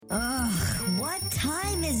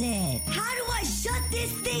time is it? How do I shut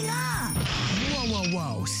this thing up?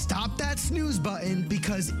 Whoa. Stop that snooze button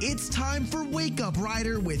because it's time for Wake Up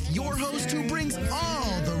Rider with your host who brings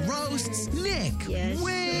all the roasts, Nick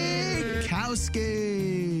Witkowski.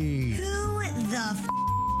 Who the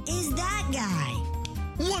is that guy?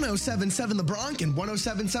 1077 The Bronx and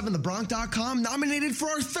 1077thebronx.com nominated for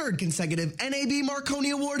our third consecutive NAB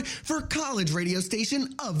Marconi Award for College Radio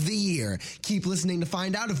Station of the Year. Keep listening to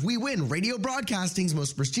find out if we win Radio Broadcasting's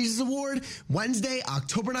most prestigious award Wednesday,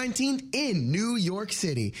 October 19th in New York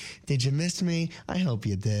City. Did you miss me? I hope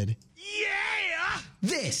you did. Yeah!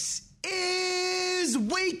 This is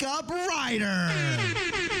Wake Up Rider.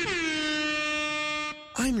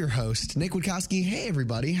 I'm your host, Nick Witkowski. Hey,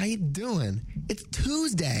 everybody. How you doing? It's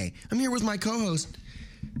Tuesday. I'm here with my co-host,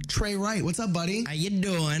 Trey Wright. What's up, buddy? How you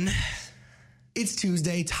doing? It's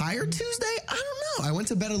Tuesday. Tired Tuesday? I don't know. I went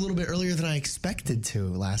to bed a little bit earlier than I expected to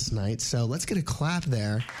last night, so let's get a clap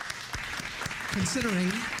there.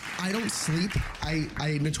 Considering I don't sleep,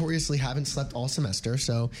 I notoriously haven't slept all semester,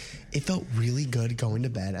 so it felt really good going to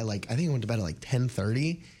bed at I think I went to bed at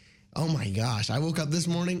 10:30. Oh my gosh. I woke up this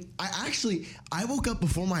morning. I woke up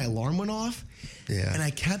before my alarm went off. Yeah. And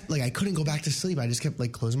I kept, I couldn't go back to sleep. I just kept,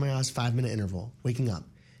 closing my eyes, 5-minute interval, waking up.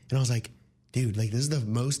 And I was like, dude, this is the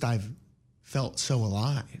most I've felt so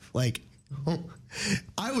alive.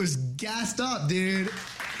 I was gassed up, dude.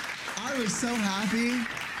 I was so happy.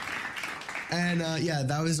 And,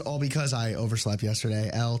 that was all because I overslept yesterday.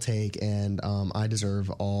 I'll take, and I deserve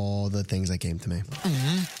all the things that came to me.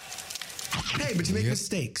 Mm-hmm. Hey, but you make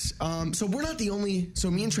mistakes. So we're not the only. So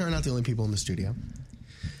me and Trey are not the only people in the studio.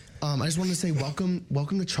 I just wanted to say welcome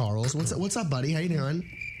to Charles. What's up, buddy? How you doing?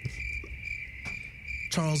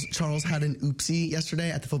 Charles had an oopsie yesterday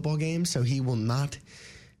at the football game, so he will not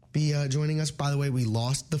be joining us. By the way, we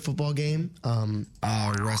lost the football game.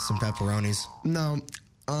 Rest some pepperonis. No.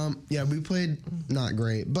 We played not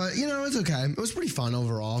great, but it's okay. It was pretty fun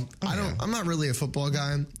overall. I'm not really a football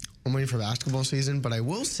guy. I'm waiting for basketball season, but I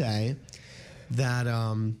will say that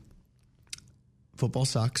football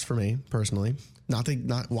sucks for me personally.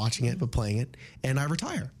 Not watching it, but playing it, and I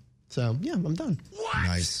retire. So yeah, I'm done. What?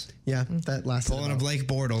 Nice. Yeah, that lasted. Pulling a Blake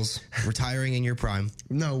Bortles, retiring in your prime.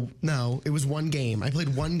 No, it was one game. I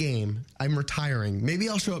played one game. I'm retiring. Maybe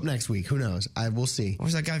I'll show up next week. Who knows? We'll see.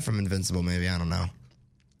 Where's that guy from Invincible? Maybe I don't know.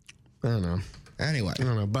 Anyway, I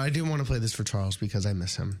don't know, but I do want to play this for Charles because I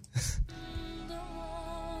miss him.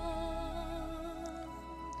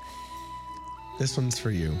 This one's for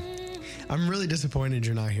you. I'm really disappointed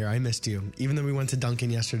you're not here. I missed you. Even though we went to Dunkin'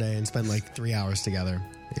 yesterday and spent 3 hours together.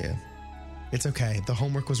 Yeah. It's okay. The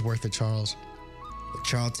homework was worth it, Charles.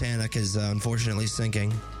 Charles Tannock is unfortunately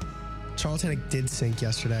sinking. Charles Tannock did sink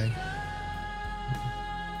yesterday.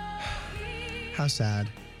 How sad.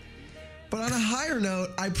 But on a higher note,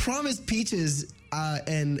 I promised Peaches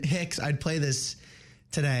and Hicks I'd play this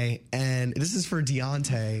today, and this is for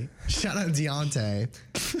Deontay. Shout out Deontay.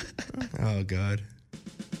 Oh, God.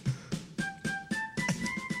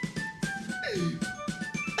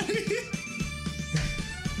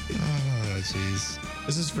 Oh, jeez.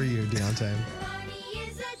 This is for you, Deontay.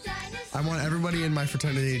 I want everybody in my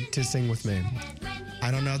fraternity to sing with me. I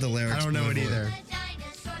don't know the lyrics. I don't know it either.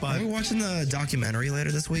 But are we watching the documentary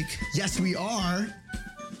later this week? Yes, we are.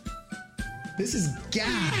 This is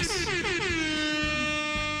gas.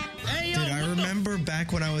 Dude, I remember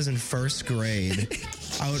back when I was in first grade,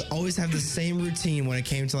 I would always have the same routine when it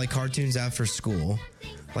came to cartoons after school.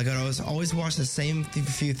 I'd always watch the same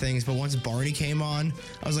few things, but once Barney came on,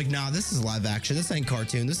 I was like, nah, this is live action. This ain't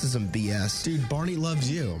cartoon. This is some BS. Dude, Barney loves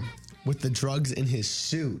you with the drugs in his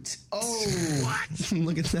suit. Oh, what?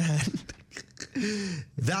 Look at that.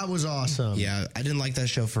 That was awesome. Yeah, I didn't like that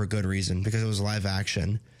show for a good reason, because it was live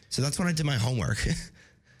action. So that's when I did my homework.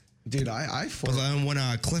 Dude, But then when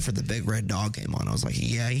Clifford the Big Red Dog came on, I was like,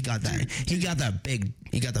 yeah, he got that. He got the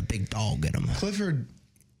big dog in him. Clifford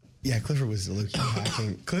was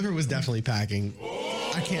packing. Clifford was definitely packing.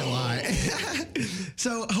 I can't lie.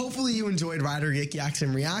 So hopefully you enjoyed Ryder Yik Yaks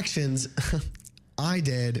and Reactions. I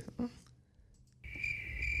did.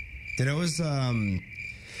 Dude, I was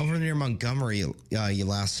over near Montgomery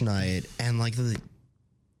last night, and the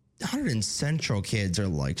Hunterdon Central kids are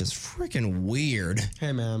just freaking weird.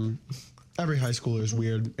 Hey, man. Every high schooler is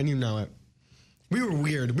weird, and you know it. We were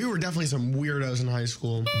weird. We were definitely some weirdos in high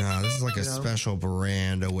school. No, this is a special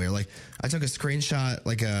brand of weird. I took a screenshot,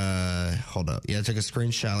 hold up. Yeah, I took a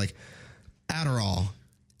screenshot, Adderall.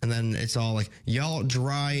 And then it's all y'all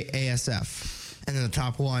dry ASF. And then the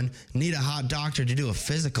top one, need a hot doctor to do a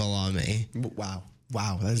physical on me. Wow,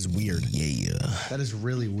 that is weird. Yeah. That is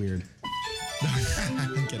really weird. No,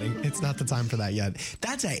 I'm kidding. It's it's not the time for that yet.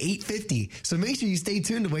 That's at 8:50. So make sure you stay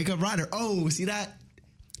tuned to Wake Up Rider. Oh, see that?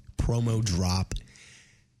 Promo drop.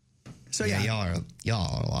 So yeah,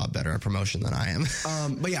 y'all are a lot better at promotion than I am.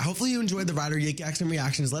 But yeah, hopefully you enjoyed the Rider Yaks and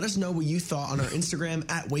reactions. Let us know what you thought on our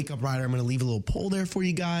Instagram at Wake Up Rider. I'm going to leave a little poll there for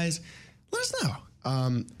you guys. Let us know.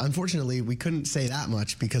 Unfortunately, we couldn't say that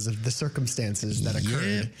much because of the circumstances that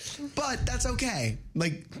occurred, but that's okay.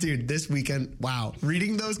 Like, dude, this weekend, wow,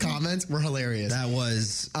 reading those comments were hilarious. That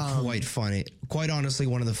was quite funny. Quite honestly,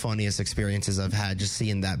 one of the funniest experiences I've had, just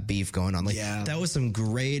seeing that beef going on. Like, that was some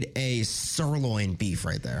grade A sirloin beef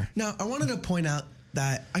right there. Now, I wanted to point out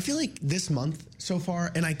that I feel like this month so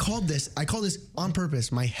far, and I call this on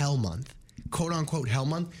purpose my hell month, quote unquote hell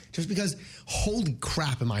month, just because holy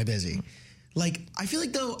crap am I busy. Like, I feel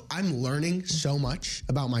like, though, I'm learning so much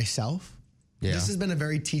about myself. Yeah. This has been a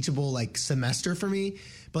very teachable, like, semester for me,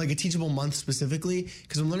 but, like, a teachable month specifically,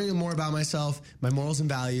 because I'm learning more about myself, my morals and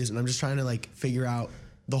values, and I'm just trying to, like, figure out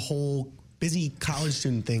the whole busy college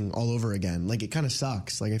student thing all over again. Like, it kind of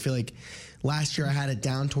sucks. Like, I feel like last year I had it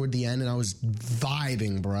down toward the end, and I was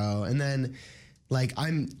vibing, bro. And then, like,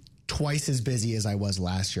 I'm twice as busy as I was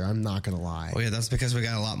last year. I'm not going to lie. Oh, yeah, that's because we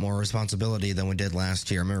got a lot more responsibility than we did last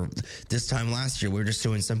year. I remember this time last year, we were just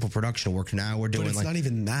doing simple production work. Now we're doing, but it's not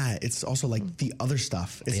even that. It's also, like, the other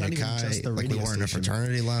stuff. It's not even just the radio we were in a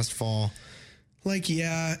fraternity last fall. Like,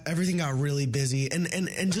 yeah, everything got really busy.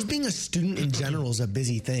 And just being a student in general is a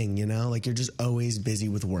busy thing, you know? Like, you're just always busy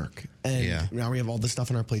with work. And now we have all this stuff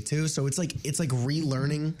on our plate, too. So it's like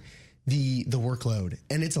relearning the workload.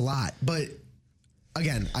 And it's a lot. But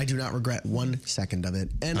again, I do not regret 1 second of it,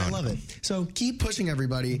 and I love it. So keep pushing,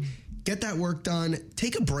 everybody. Get that work done.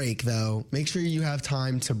 Take a break, though. Make sure you have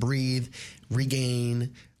time to breathe,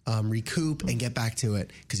 regain, recoup, and get back to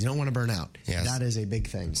it, because you don't want to burn out. Yes. That is a big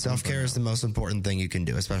thing. Self-care is the most important thing you can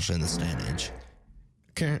do, especially in this day and age.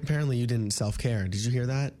 Apparently, you didn't self-care. Did you hear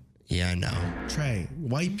that? Yeah, I know. Trey,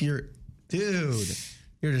 wipe your... Dude...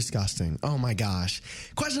 You're disgusting. Oh my gosh.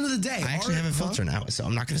 Question of the day. I actually have a filter now, so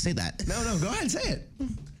I'm not going to say that. No, go ahead, say it.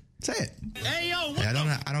 Say it. Hey yo, I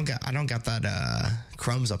don't got that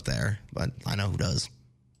crumbs up there, but I know who does.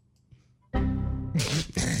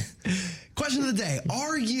 Question of the day.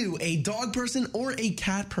 Are you a dog person or a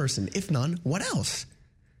cat person? If none, what else?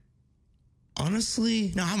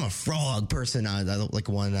 Honestly, no, I'm a frog person. Like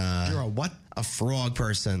one. You're a what? A frog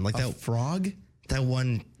person. Like that frog? That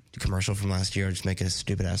one commercial from last year, just making a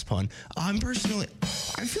stupid ass pun. I feel like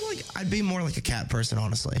I'd be more like a cat person,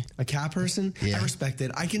 honestly. A cat person? Yeah. I respect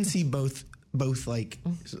it. I can see both like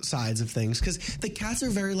sides of things, because the cats are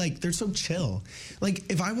very, like, they're so chill.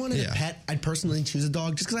 Like, if I wanted a pet, I'd personally choose a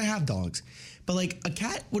dog just because I have dogs. But, like, a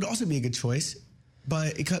cat would also be a good choice,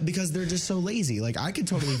 but because they're just so lazy. Like, I could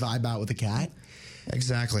totally vibe out with a cat.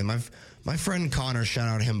 Exactly. My friend Connor, shout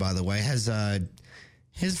out to him, by the way, has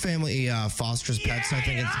his family fosters pets. I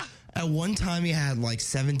think at one time he had like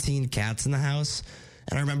 17 cats in the house.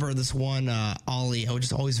 And I remember this one, Ollie, I would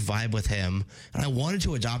just always vibe with him. And I wanted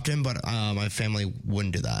to adopt him, but my family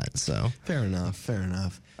wouldn't do that. So Fair enough.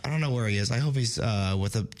 I don't know where he is. I hope he's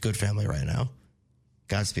with a good family right now.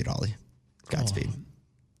 Godspeed, Ollie. Godspeed.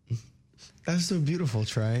 Oh. That's so beautiful,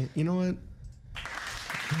 Trey. You know what?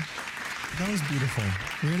 That was beautiful.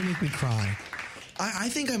 You're going to make me cry. I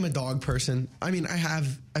think I'm a dog person. I mean,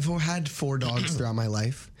 I've had 4 dogs throughout my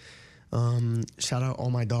life. Shout out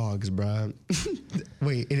all my dogs, bruh.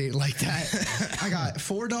 Wait, it ain't like that. I got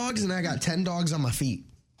 4 dogs and I got 10 dogs on my feet.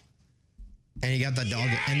 And you got that dog.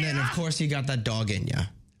 And then, of course, you got that dog in you.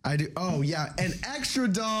 I do. Oh, yeah. An extra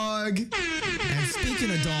dog. And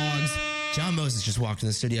speaking of dogs, John Moses just walked in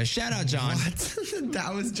the studio. Shout out, John. What?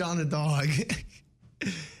 That was John the dog.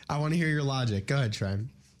 I want to hear your logic. Go ahead, Trent.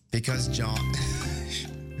 Because John...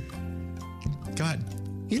 Go ahead.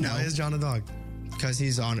 You know. Why is John a dog? Because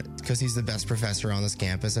he's the best professor on this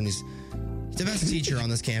campus, and he's the best teacher on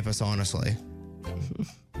this campus, honestly.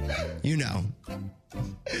 You know.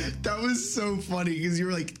 That was so funny, because you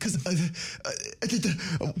were like, that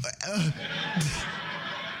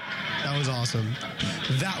was awesome.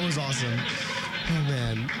 That was awesome. Oh,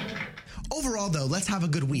 man. Overall, though, let's have a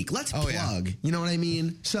good week. Let's plug. Yeah. You know what I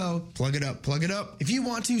mean? So plug it up. If you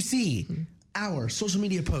want to see our social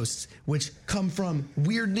media posts, which come from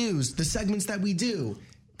weird news, the segments that we do,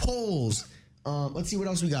 polls, let's see what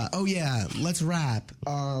else we got. Oh, yeah. Let's rap.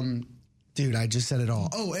 Dude, I just said it all.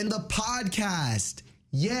 Oh, and the podcast.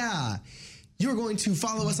 Yeah. You're going to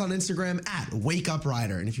follow us on Instagram at Wake Up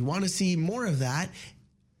Rider. And if you want to see more of that,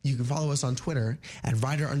 you can follow us on Twitter at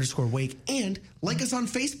Rider_Wake and like us on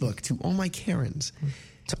Facebook to all my Karens.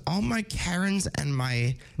 to all my Karens and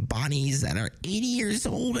my Bonnies that are 80 years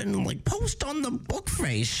old and like post on the book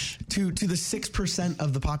face. To the 6%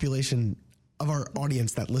 of the population of our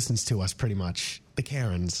audience that listens to us, pretty much, the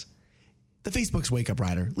Karens, the Facebook's Wake Up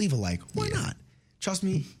Rider. Leave a like. Why not? Trust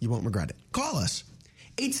me, you won't regret it. Call us.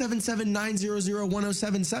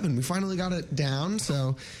 877-900-1077. We finally got it down,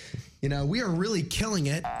 so, we are really killing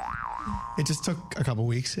it. It just took a couple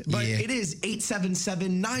weeks, but It is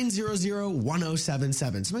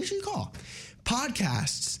 877-900-1077. So make sure you call.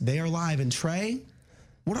 Podcasts, they are live. And Trey,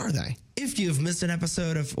 what are they? If you've missed an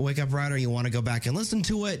episode of Wake Up Rider, you want to go back and listen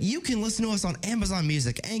to it, you can listen to us on Amazon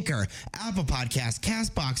Music, Anchor, Apple Podcasts,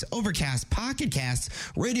 CastBox, Overcast, Pocket Casts,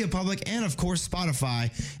 Radio Public, and of course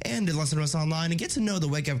Spotify. And to listen to us online and get to know the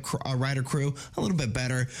Wake Up Rider crew a little bit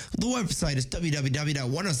better, the website is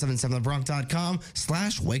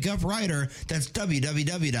www.1077thebronx.com/wakeuprider. That's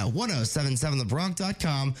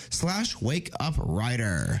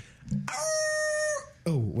www.1077thebronx.com/wakeuprider.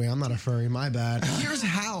 Oh, wait, I'm not a furry. My bad. Here's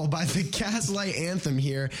How by the Gaslight Anthem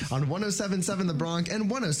here on 1077 The Bronx and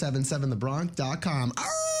 1077thebronx.com.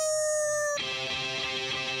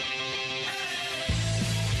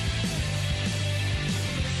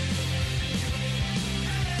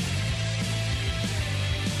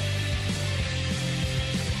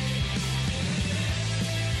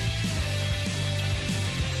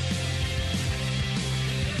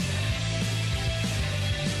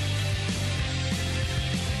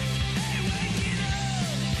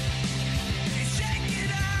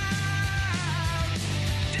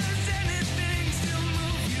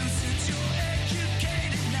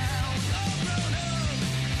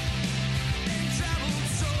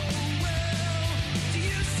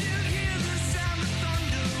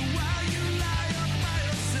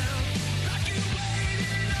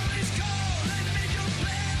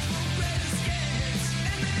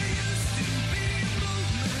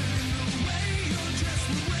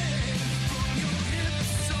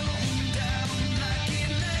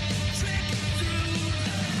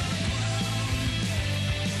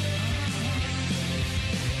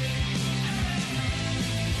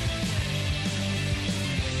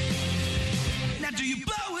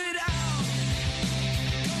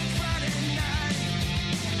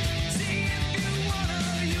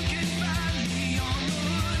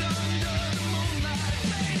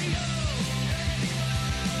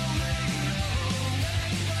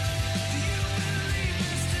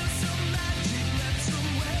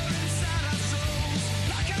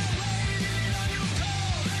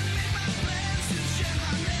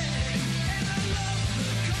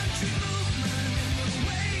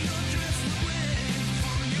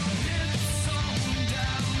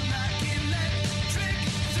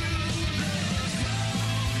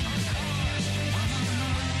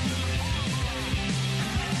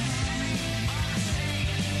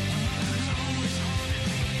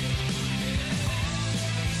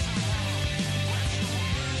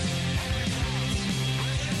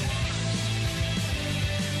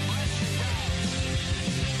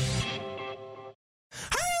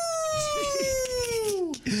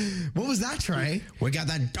 What was that, Trey? We got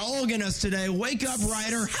that dog in us today. Wake up,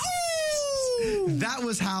 Rider. That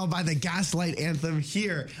was How by the Gaslight Anthem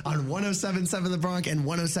here on 1077 The Bronx and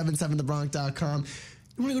 1077thebronx.com.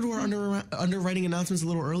 You want to go to our underwriting announcements a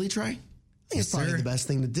little early, Trey? I think it's probably the best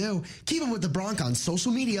thing to do. Keep up with The Bronx on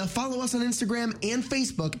social media. Follow us on Instagram and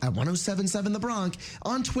Facebook at 1077 The Bronx,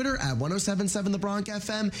 on Twitter at 1077 The Bronx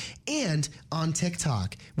FM, and on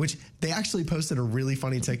TikTok, which they actually posted a really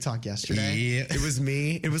funny TikTok yesterday. Yeah. It was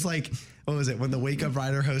me. It was like, what was it? When the Wake Up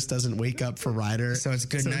Rider host doesn't wake up for Rider. So it's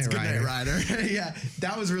Good Night Rider. Yeah,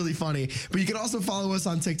 that was really funny. But you can also follow us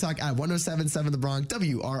on TikTok at 1077 The Bronx,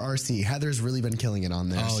 WRRC. Heather's really been killing it on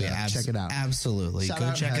there. Oh, so yeah. check it out. Absolutely. Shout Go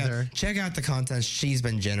out Heather. check out the content she's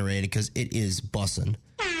been generating because it is bussin'.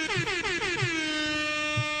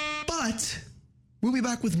 But we'll be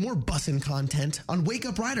back with more bussin' content on Wake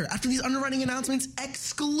Up Rider after these underwriting announcements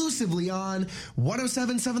exclusively on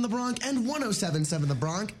 1077 The Bronx and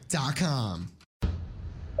 1077thebronx.com.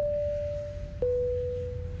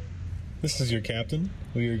 This is your captain.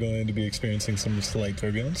 We are going to be experiencing some slight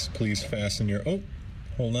turbulence. Please fasten your... Oh,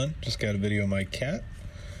 hold on. Just got a video of my cat.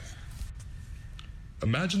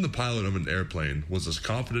 Imagine the pilot of an airplane was as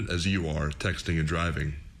confident as you are texting and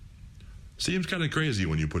driving. Seems kind of crazy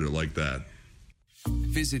when you put it like that.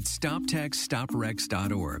 Visit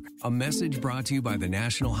StopTextStopWrecks.org. A message brought to you by the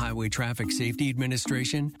National Highway Traffic Safety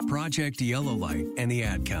Administration, Project Yellow Light, and the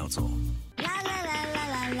Ad Council. La la la la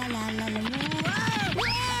la la la la la.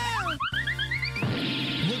 Whoa! Whoa!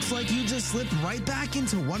 Looks like like you just slipped right back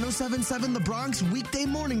into 107.7 The Bronx weekday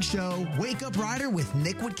morning show, Wake Up Rider with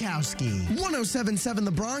Nick Witkowski. 107.7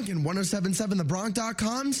 The Bronx and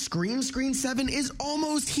 107.7thebronx.com. Screen 7 is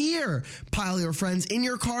almost here. Pile your friends in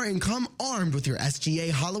your car and come armed with your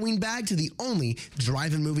SGA Halloween bag to the only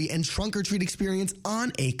drive-in movie and trunk-or-treat experience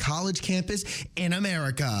on a college campus in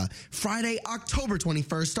America. Friday, October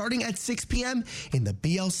 21st, starting at 6 p.m. in the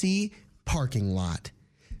BLC parking lot.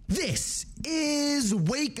 This is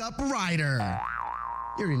Wake Up Rider.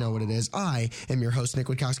 You already know what it is. I am your host, Nick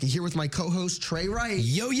Witkowski, here with my co-host, Trey Wright.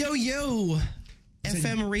 Yo, yo, yo.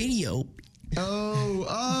 FM radio.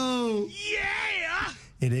 Oh. Yeah.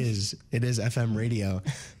 It is FM radio.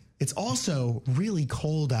 It's also really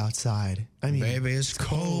cold outside. I mean, Baby, it's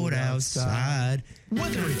cold outside.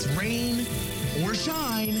 Whether it's rain or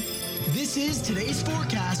shine, this is today's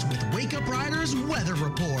forecast with Wake Up Rider's weather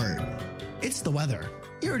report. It's the weather.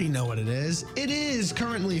 You already know what it is. It is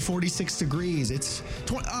currently 46 degrees. It's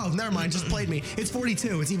oh, never mind. Just played me. It's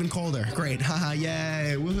 42. It's even colder. Great. Haha.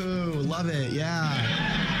 Yay. Woohoo. Love it. Yeah.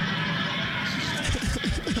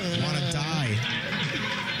 Want to die.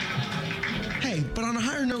 Hey, but on a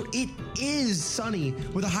higher note, it is sunny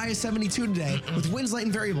with a high of 72 today with winds light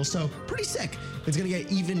and variable, so pretty sick. It's going to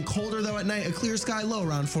get even colder, though, at night. A clear sky low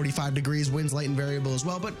around 45 degrees, winds light and variable as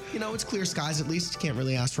well, but, you know, it's clear skies at least. Can't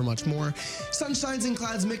really ask for much more. Sunshines and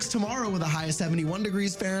clouds mix tomorrow with a high of 71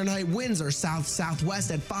 degrees Fahrenheit. Winds are south-southwest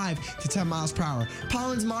at 5 to 10 miles per hour.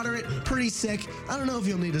 Pollen's moderate, pretty sick. I don't know if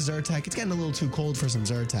you'll need a Zyrtec. It's getting a little too cold for some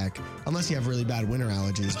Zyrtec, unless you have really bad winter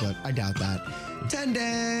allergies, but I doubt that.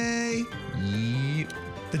 10-day. Yep.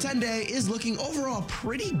 The 10-day is looking overall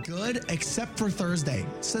pretty good, except for Thursday.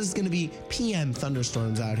 It says it's going to be PM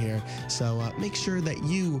thunderstorms out here. So make sure that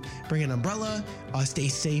you bring an umbrella, stay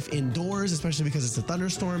safe indoors, especially because it's a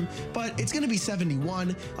thunderstorm. But it's going to be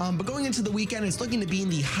 71. But going into the weekend, it's looking to be in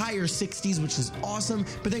the higher 60s, which is awesome.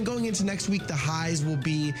 But then going into next week, the highs will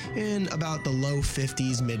be in about the low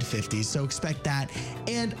 50s, mid 50s. So expect that.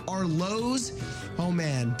 And our lows, oh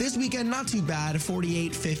man, this weekend, not too bad.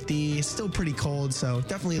 48, 50, still pretty cold. So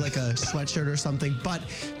definitely like a sweatshirt or something. But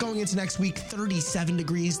going into next week, 37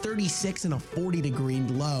 degrees, 36 and a 40-degree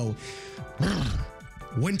low.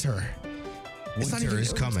 Winter. Winter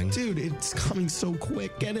is coming. Dude, it's coming so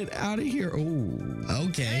quick. Get it out of here. Oh.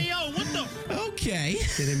 Okay. Hey, yo, what the? Okay.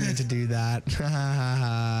 Didn't mean to do that.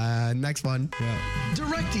 Next one. Yeah.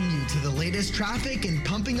 Directing you to the latest traffic and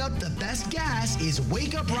pumping up the best gas is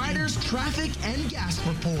Wake Up Rider's traffic and gas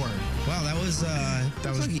report. Wow, that was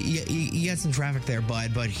you got some traffic there,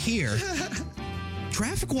 bud. But here,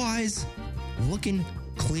 traffic-wise, looking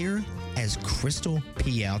clear as crystal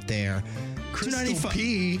P out there. Crystal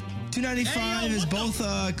P. 295 is both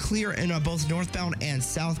clear in both northbound and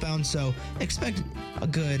southbound, so expect a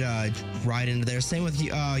good ride into there. Same with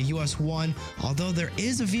US 1, although there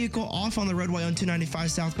is a vehicle off on the roadway on 295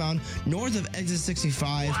 southbound north of exit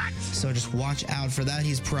 65, so just watch out for that.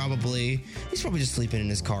 He's probably just sleeping in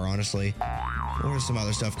his car, honestly, or some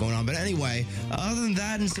other stuff going on. But anyway, other than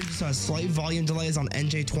that, and some just slight volume delays on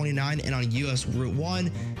NJ 29 and on US Route 1,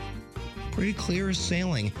 pretty clear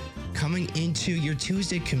sailing. Coming into your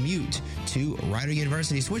Tuesday commute to Rider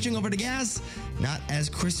University. Switching over to gas, not as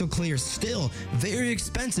crystal clear. Still very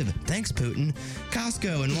expensive. Thanks, Putin.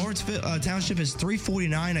 Costco in Lawrenceville Township is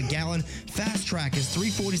 $3.49 a gallon. Fast Track is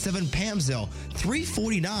 $3.47. Pamsville,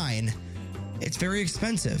 $3.49. It's very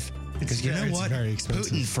expensive. Because you know what?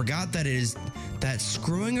 Putin forgot that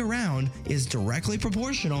screwing around is directly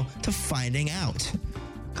proportional to finding out.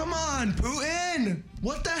 Come on, Putin!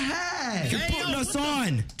 What the heck? You're putting us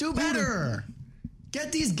on. Do better.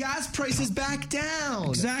 Get these gas prices back down.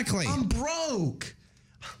 Exactly. I'm broke.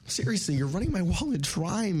 Seriously, you're running my wallet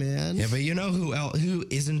dry, man. Yeah, but you know who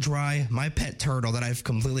isn't dry? My pet turtle that I've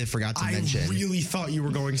completely forgot to mention. I really thought you were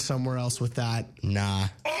going somewhere else with that. Nah.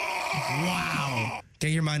 Wow.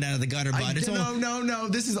 Get your mind out of the gutter, bud. No.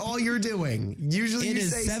 This is all you're doing. Usually it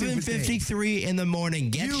is 7:53 in the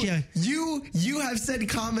morning. You have said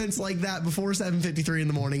comments like that before 7:53 in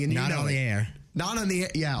the morning, and you not know on the air. Not on the air.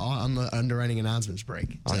 Yeah, on the underwriting announcements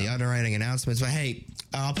break. On the underwriting announcements, but hey,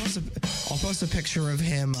 I'll post a picture of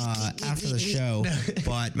him after the show.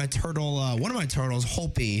 But my turtle, one of my turtles,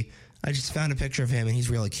 Holpy, I just found a picture of him, and he's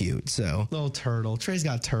really cute. So little turtle. Trey's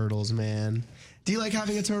got turtles, man. Do you like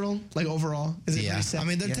having a turtle? Like overall? Is it pretty sad? I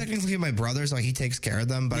mean, they're technically my brothers. Like he takes care of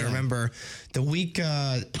them. But I remember the week.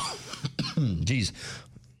 Jeez,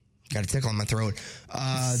 got a tickle in my throat.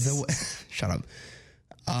 Shut up.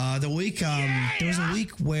 The week, there was a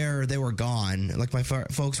week where they were gone. Like my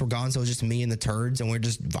folks were gone, so it was just me and the turds, and we're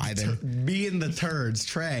just vibing. Me and the turds,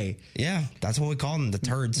 Trey. Yeah, that's what we call them, the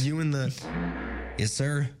turds. You and the. Yes,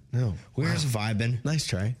 sir. No. We're just vibing. Nice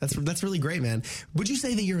try. That's really great, man. Would you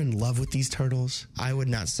say that you're in love with these turtles? I would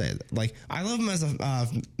not say that. Like, I love them as a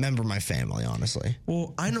member of my family, honestly.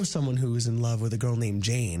 Well, I know someone who was in love with a girl named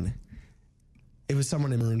Jane. It was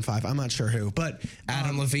someone in Maroon 5. I'm not sure who, but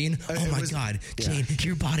Adam Levine. Oh my God, Jane,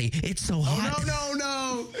 your body, it's so hot.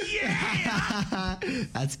 No. Yeah.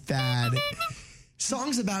 That's bad.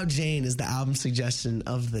 Songs About Jane is the album suggestion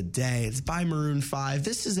of the day. It's by Maroon 5.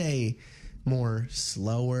 This is a more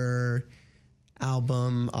slower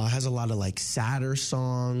album. Has a lot of like sadder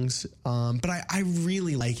songs, but I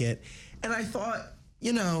really like it. And I thought,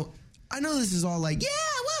 I know this is all like, yeah,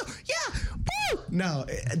 woo, yeah, woo. No,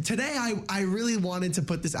 today I really wanted to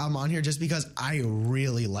put this album on here just because I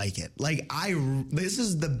really like it. Like this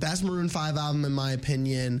is the best Maroon 5 album in my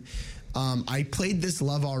opinion. I played This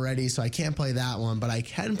Love already, so I can't play that one, but I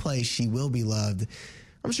can play She Will Be Loved.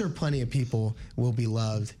 I'm sure plenty of people will be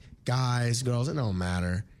loved. Guys, girls, it don't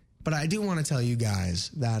matter. But I do want to tell you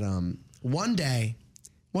guys that one day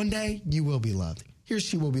you will be loved. Here's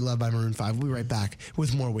She Will Be Loved by Maroon 5. We'll be right back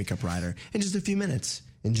with more Wake Up Rider in just a few minutes.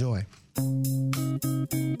 Enjoy.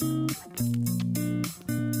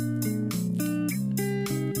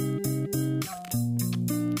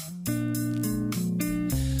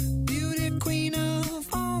 Beauty queen of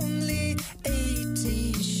only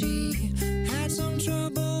 18, she had some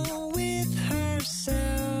trouble with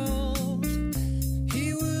herself.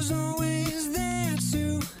 He was always there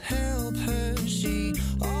to help her. She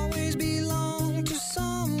always belonged to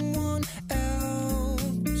someone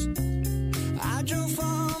else. I drove for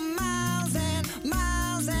miles and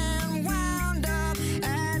miles and wound up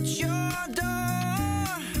at your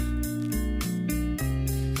door.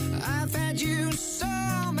 I've had you so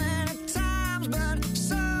many times, but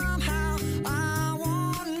somehow I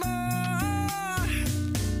want more.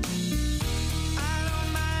 I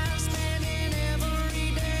don't mind spending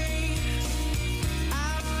every day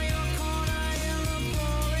out on your corner in the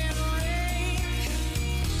pouring rain.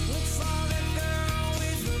 Look for the girl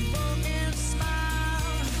with the broken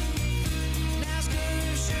smile. Ask her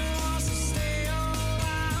if she wants to stay a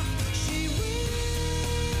while. She will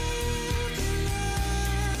be loved.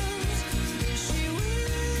 She will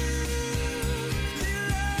be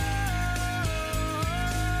loved.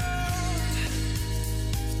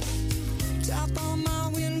 Tap on my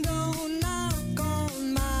window, knock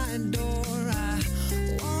on my door. I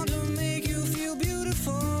want to make you feel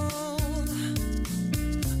beautiful.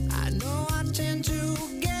 I know I tend to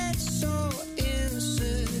get so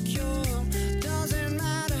insecure. Doesn't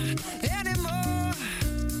matter anymore.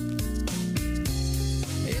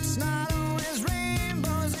 It's not always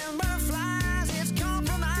rainbows and butterflies. It's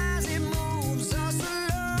compromise. It moves us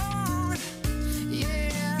along.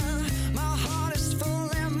 Yeah, my heart is full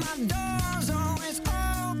and my door's always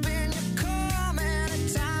open. You come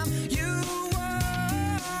anytime you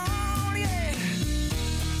want. Yeah,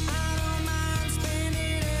 I don't mind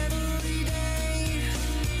spending every day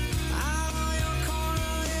out on your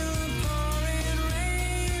corner in the pouring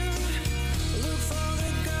rain. Look for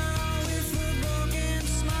the girl with the broken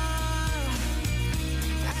smile.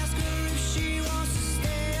 Ask her if she wants to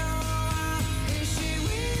stay a while. And she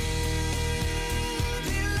will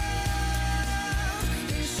be loved.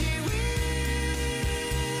 And she will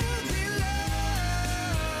be loved.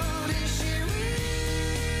 And she will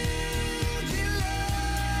be loved.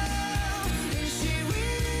 And she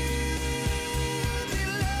will be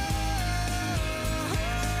loved.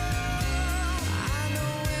 I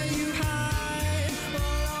know where you hide,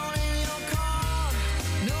 alone in your car.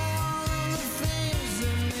 Know all of the things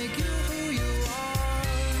that make you who you are.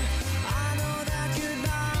 I know that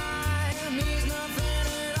goodbye means nothing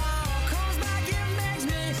at all. Comes back and makes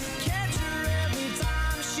me catch her every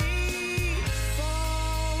time she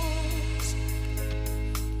falls.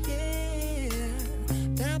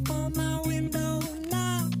 Yeah, tap on my window,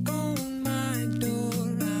 knock on my door.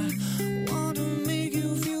 I want to make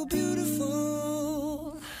you feel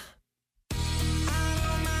beautiful. I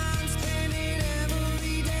don't mind spending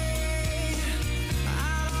every day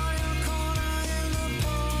out on your corner in the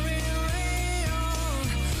pouring rain.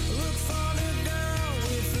 Look for the girl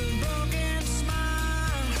with the broken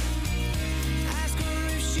smile. Ask her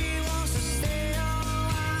if she wants to stay a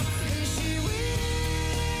while. And she will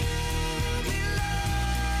be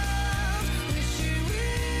loved.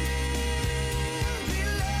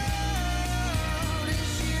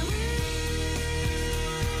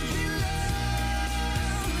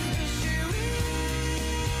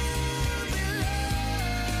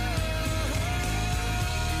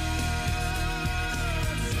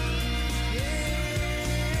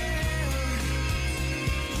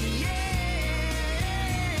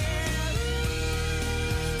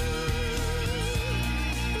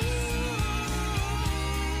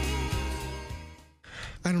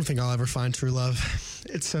 I don't think I'll ever find true love.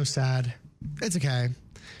 It's so sad. It's okay.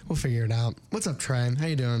 We'll figure it out. What's up, Trey? How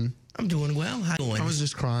you doing? I'm doing well. How you doing? I was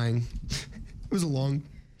just crying. It was a long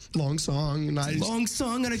song. And long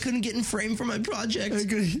song, and I couldn't get in frame for my project.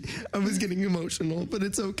 I was getting emotional, but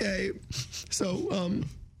it's okay. So,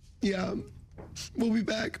 yeah, we'll be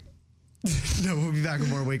back. No, we'll be back with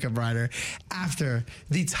more Wake Up Rider after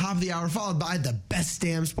the top of the hour, followed by the best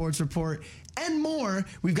damn sports report and more.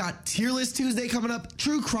 We've got Tier List Tuesday coming up,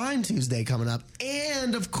 True Crime Tuesday coming up,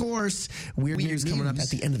 and of course, Weird News coming up at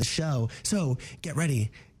the end of the show. So get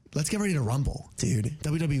ready. Let's get ready to rumble, dude.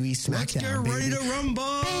 WWE SmackDown. Let's get ready to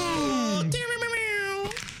rumble.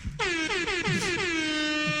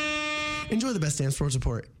 Enjoy the best damn sports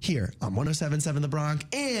report here on 107.7 The Bronx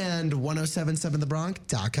and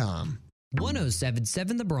 107.7thebronx.com.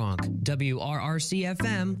 107.7 The Bronx,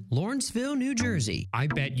 WRRC-FM, Lawrenceville, New Jersey. I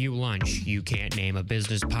bet you lunch you can't name a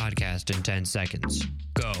business podcast in 10 seconds.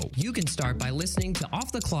 Go. You can start by listening to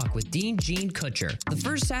Off the Clock with Dean Gene Kutcher, the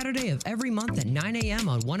first Saturday of every month at 9 a.m.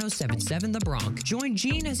 on 107.7 The Bronx. Join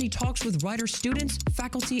Gene as he talks with writer students,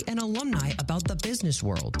 faculty, and alumni about the business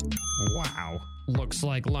world. Wow. Looks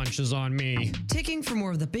like lunch is on me. Ticking for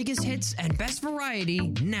more of the biggest hits and best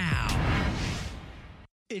variety now.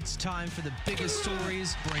 It's time for the biggest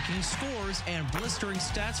stories, breaking scores, and blistering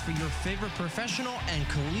stats for your favorite professional and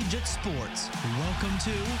collegiate sports. Welcome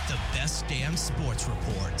to the Best Damn Sports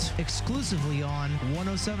Report, exclusively on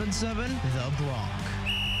 107.7 The Bronx.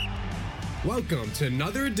 Welcome to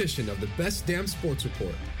another edition of the Best Damn Sports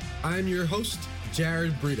Report. I'm your host,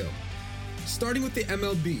 Jared Brito. Starting with the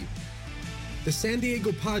MLB, the San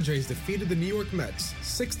Diego Padres defeated the New York Mets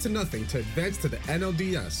 6-0 to advance to the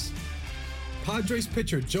NLDS. Padres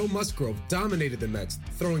pitcher Joe Musgrove dominated the Mets,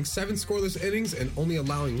 throwing 7 scoreless innings and only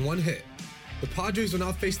allowing 1 hit. The Padres will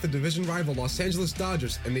now face the division rival Los Angeles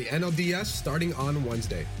Dodgers in the NLDS starting on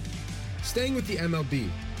Wednesday. Staying with the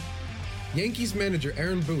MLB, Yankees manager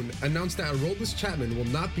Aaron Boone announced that Aroldis Chapman will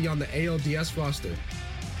not be on the ALDS roster.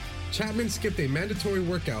 Chapman skipped a mandatory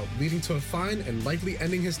workout, leading to a fine and likely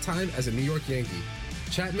ending his time as a New York Yankee.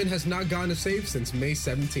 Chapman has not gotten a save since May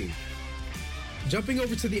 17th. Jumping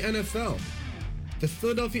over to the NFL, the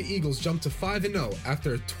Philadelphia Eagles jumped to 5-0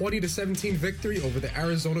 after a 20-17 victory over the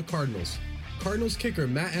Arizona Cardinals. Cardinals kicker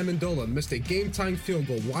Matt Amendola missed a game-tying field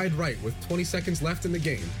goal wide right with 20 seconds left in the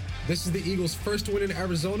game. This is the Eagles' first win in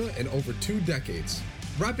Arizona in over 2 decades.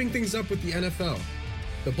 Wrapping things up with the NFL,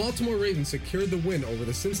 the Baltimore Ravens secured the win over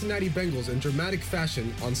the Cincinnati Bengals in dramatic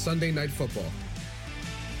fashion on Sunday Night Football.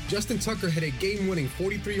 Justin Tucker hit a game-winning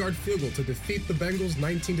 43-yard field goal to defeat the Bengals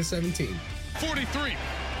 19-17. 43.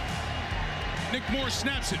 Nick Moore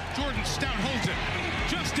snaps it. Jordan Stout holds it.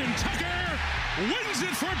 Justin Tucker wins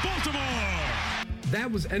it for Baltimore. That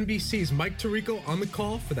was NBC's Mike Tirico on the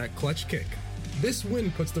call for that clutch kick. This win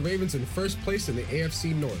puts the Ravens in first place in the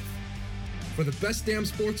AFC North. For the Best Damn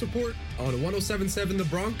Sports Report on 107.7 The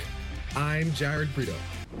Bronx, I'm Jared Brito.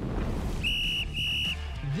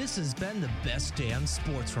 This has been the Best Damn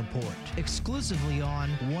Sports Report, exclusively on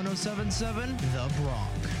 107.7 The Bronx.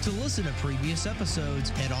 To listen to previous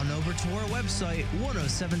episodes, head on over to our website,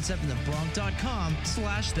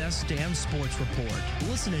 1077thebronx.com/Best Damn Sports Report.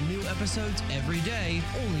 Listen to new episodes every day,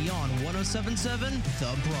 only on 107.7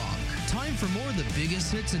 The Bronx. Time for more of the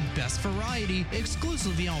biggest hits and best variety,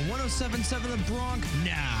 exclusively on 107.7 The Bronx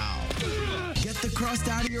now. Get the crust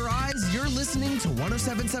out of your eyes. You're listening to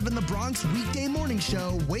 107.7 The Bronx weekday morning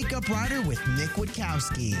show, Wake Up Rider with Nick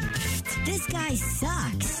Witkowski. This guy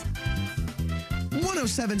sucks.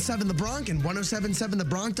 107.7 The Bronx and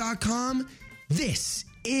 107.7thebronx.com. This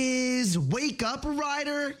is Wake Up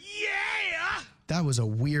Rider. Yeah! That was a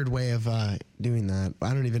weird way of doing that.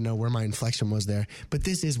 I don't even know where my inflection was there. But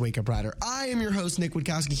this is Wake Up Rider. I am your host, Nick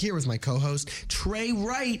Witkowski, here with my co-host, Trey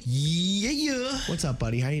Wright. Yeah. What's up,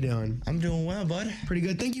 buddy? How you doing? I'm doing well, bud. Pretty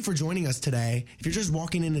good. Thank you for joining us today. If you're just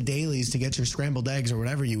walking into Dailies to get your scrambled eggs or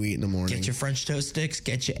whatever you eat in the morning. Get your French toast sticks,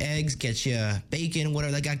 get your eggs, get your bacon,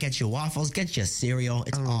 whatever they got, get your waffles, get your cereal.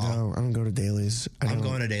 It's all. I don't go to Dailies. I'm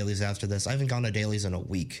going to Dailies after this. I haven't gone to Dailies in a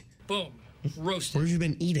week. Boom. Roasted. Where have you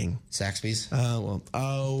been eating? Saxby's. Right.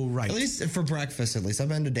 At least for breakfast, at least. I've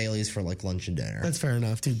been to Dailies for like lunch and dinner. That's fair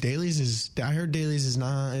enough, dude. Dailies is, I heard Dailies is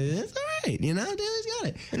not, it's all right. You know, Dailies got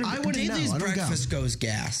it. I wouldn't Dailies know. breakfast goes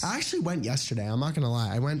gas. I actually went yesterday. I'm not going to lie.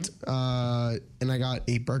 I went and I got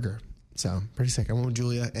a burger. So pretty sick. I went with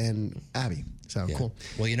Julia and Abby. So cool.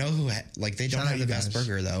 Well, you know who, they don't have the best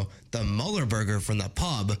burger though. The Muller burger from the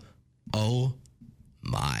pub. Oh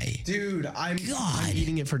my. Dude, I'm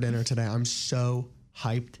eating it for dinner today. I'm so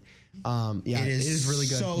hyped. It is really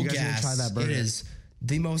good. So you guys need to try that burger. It is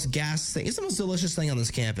the most gas thing. It's the most delicious thing on this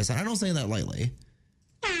campus, and I don't say that lightly.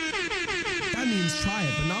 means try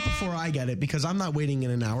it, but not before I get it because I'm not waiting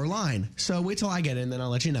in an hour line. So wait till I get it and then I'll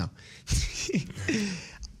let you know.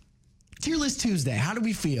 Tier List Tuesday. How do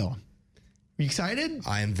we feel? You excited?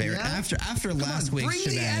 I am very after last week's bring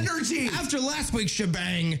shebang. the energy. After last week's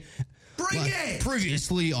shebang. Bring it.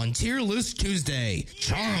 Previously on Tier List Tuesday,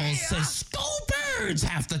 Charles says "Go Birds"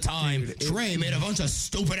 half the time. Dude, Trey made a bunch of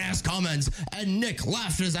stupid ass comments, and Nick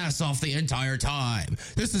laughed his ass off the entire time.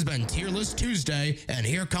 This has been Tier List Tuesday, and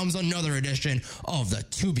here comes another edition of the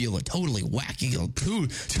totally wacky,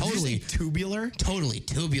 totally tubular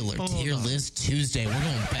Tier List Tuesday. We're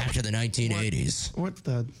going back to the 1980s. What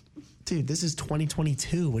the? Dude, this is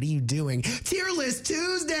 2022. What are you doing? Tier List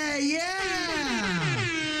Tuesday, yeah!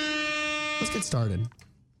 Let's get started.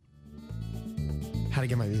 How to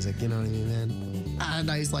get my music, you know what I mean, man?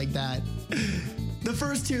 Nice like that. The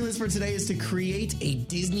first tier list for today is to create a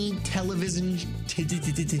Disney television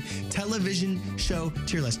show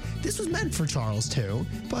tier list. This was meant for Charles, too,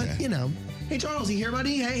 but, you know. Hey, Charles, you here,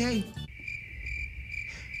 buddy? Hey.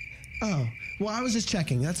 Oh, well, I was just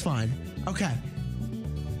checking. That's fine. Okay.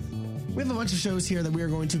 We have a bunch of shows here that we are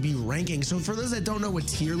going to be ranking. So for those that don't know what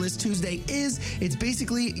Tier List Tuesday is, it's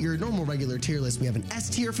basically your normal regular tier list. We have an S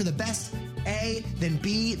tier for the best, A, then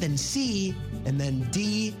B, then C, and then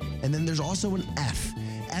D, and then there's also an F.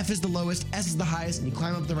 F is the lowest, S is the highest, and you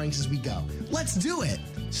climb up the ranks as we go. Let's do it.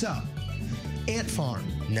 So, Ant Farm.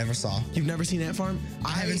 Never saw. You've never seen Ant Farm?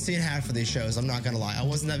 I haven't seen half of these shows. I'm not going to lie. I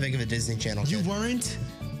wasn't that big of a Disney Channel kid. You weren't?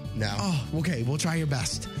 No. Oh, okay. We'll try your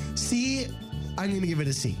best. C, I'm going to give it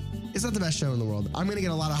a C. It's not the best show in the world. I'm going to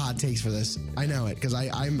get a lot of hot takes for this. I know it because I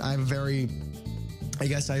have very, I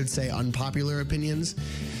guess I would say, unpopular opinions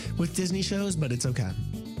with Disney shows, but it's okay.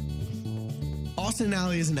 Austin and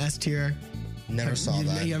Ally is an S tier. Never saw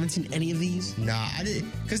that. You haven't seen any of these? Nah, I didn't,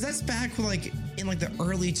 because that's back in the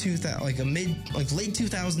early 2000s, late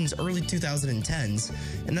 2000s, early 2010s,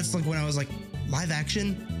 and that's when I was like, live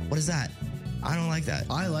action? What is that? I don't like that.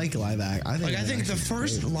 I like live action. I think the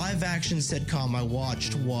first live action sitcom I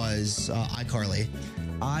watched was iCarly.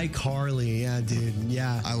 iCarly, yeah, dude,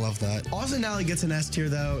 yeah. I love that. Austin and Ally gets an S tier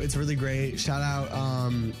though. It's really great. Shout out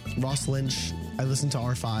Ross Lynch. I listen to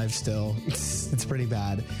R5 still. It's pretty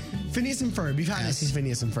bad. Phineas and Ferb. You've had to see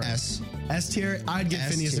Phineas and Ferb. S tier. I'd give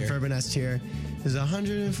Phineas and Ferb an S tier. There's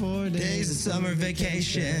 104 days of summer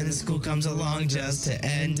vacation. School comes along just to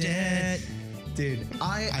end it. Dude,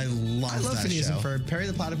 I love Phineas and Ferb. Perry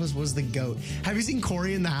the Platypus was the GOAT. Have you seen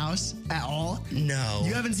Cory in the House at all? No.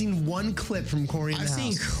 You haven't seen one clip from Cory in the House?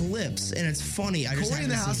 I've seen clips, and it's funny. Cory in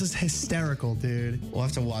the House is hysterical, dude. We'll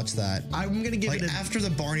have to watch that. I'm going to give it after the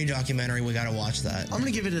Barney documentary, we got to watch that. I'm going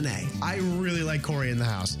to give it an A. I really like Cory in the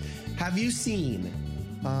House. Have you seen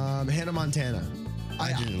Hannah Montana?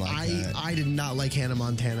 I didn't like that. I did not like Hannah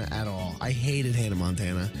Montana at all. I hated Hannah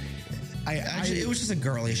Montana. It was just a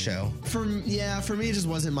girly show. For me, it just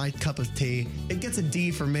wasn't my cup of tea. It gets a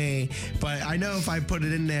D for me, but I know if I put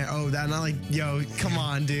it in there, come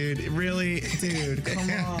on, dude. Really? Dude, come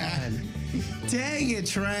on. Dang it,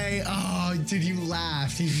 Trey. Oh, dude, you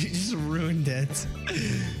laughed. You just ruined it.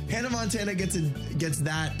 Hannah Montana gets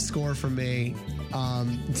that score from me.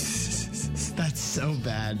 That's so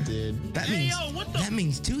bad, dude. That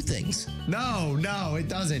means two things. No, it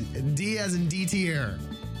doesn't. D as in D tier.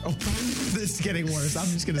 Oh, this is getting worse. I'm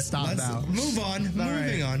just going to stop now. Move on.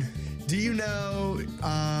 Moving on. Do you know,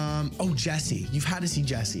 Jessie. You've had to see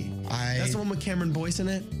Jessie. That's the one with Cameron Boyce in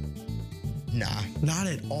it? Nah. Not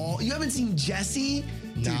at all. You haven't seen Jessie?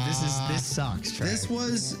 Nah. Dude, this sucks, Trey. This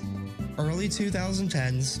was early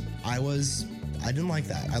 2010s. I didn't like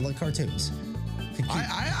that. I like cartoons.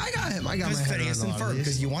 I got him. I got my head Phineas and Ferb.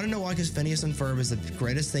 Because you want to know why? Because Phineas and Ferb is the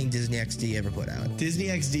greatest thing Disney XD ever put out. Disney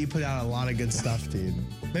XD put out a lot of good stuff, dude.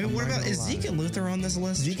 Maybe what about, is Zeke and Luther on this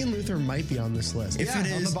list? Zeke and Luther might be on this list. If it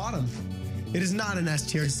is, on the bottom. It is not an S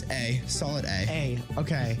tier. It's A. Solid A. A.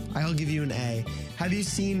 Okay. I'll give you an A. Have you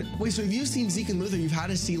seen Zeke and Luther? You've had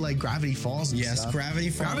to see Gravity Falls and stuff. Yes, Gravity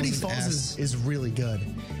Falls is really good.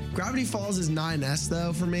 Gravity Falls is not an S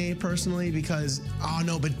though for me personally because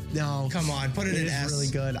no. Come on, put it in S. It's really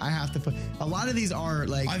good. I have to put a lot of these are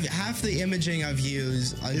half the imaging I've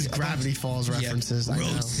used is Gravity Falls references. Yep.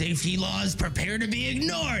 Road safety laws prepare to be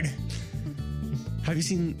ignored. Have you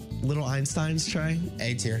seen Little Einsteins, Trey?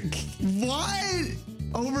 A tier. What?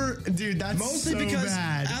 Dude, that's mostly so because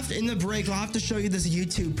bad. In the break, I'll have to show you this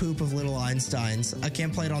YouTube poop of Little Einsteins. I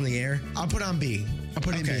can't play it on the air. I'll put it on B. I'll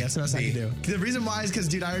put it in B. That's the best I can do. The reason why is because,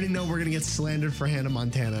 dude, I already know we're going to get slandered for Hannah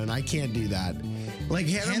Montana, and I can't do that.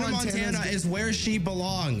 Hannah Montana is where she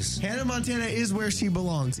belongs. Hannah Montana is where she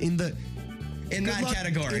belongs. In the in that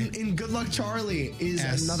category. In Good Luck Charlie is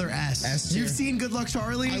S. another S. S tier. You've seen Good Luck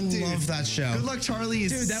Charlie? I love that show. Good Luck Charlie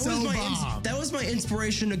is that so was my bomb. that was my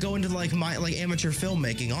inspiration to go into like my amateur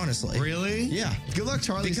filmmaking. Honestly, Really? Yeah. Good Luck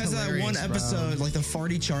Charlie. Because of that one episode, like the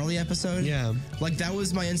Farty Charlie episode. Yeah. Like that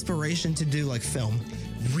was my inspiration to do like film.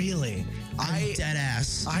 Really? I'm dead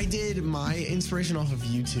ass. I did my inspiration off of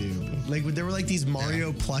YouTube. Like there were like these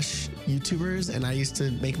Mario plush YouTubers, and I used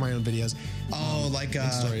to make my own videos. Oh, like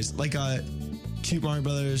stories, like Cute Mario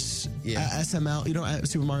Brothers, SML. You know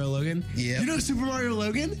Super Mario Logan? Yeah. You know Super Mario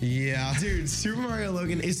Logan? Yeah. Dude, Super Mario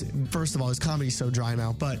Logan is, first of all, his comedy's so dry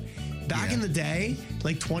now, but back in the day,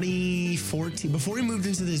 like 2014, before he moved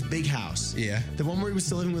into this big house, the one where he was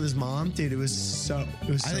still living with his mom, dude, it was so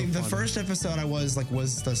I think the first episode I was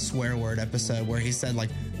the swear word episode where he said like,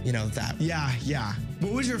 you know, that. Yeah.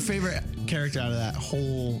 What was your favorite character out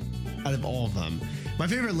of all of them? My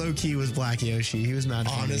favorite low key was Black Yoshi. He was mad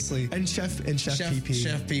funny. Honestly. And Chef PP. Chef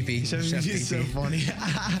PP. Chef PP is so funny.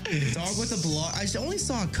 Dog with a Blog. I only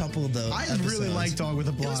saw a couple of those. I episodes. really like Dog with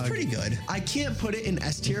a Blog. It was pretty good. I can't put it in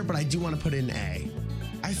S tier, but I do want to put it in A.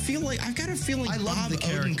 I feel like I've got a feeling I love Bob the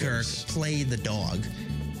Odenkirk characters. played the dog.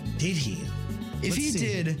 Did he? If he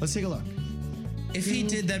did, let's take a look. If he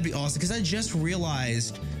did, that'd be awesome. Because I just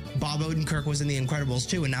realized Bob Odenkirk was in The Incredibles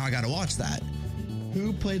too, and now I got to watch that.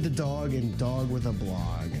 Who played the dog in Dog with a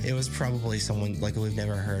Blog? It was probably someone like we've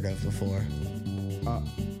never heard of before.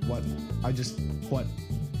 What?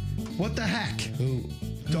 What the heck?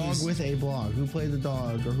 Dog with a Blog. Who played the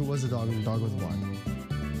dog, or who was the dog in Dog with a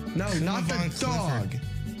Blog? No, not the dog.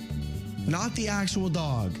 Not the actual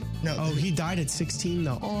dog. No. Oh, he died at 16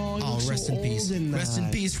 though. Oh, he looks rest so in peace. old in Rest in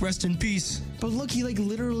that. peace. Rest in peace. But look, he like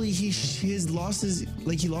literally he lost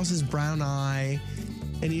his brown eye,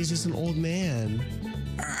 and he's just an old man.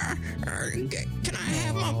 Can I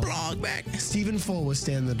have my blog back? Stephen Full was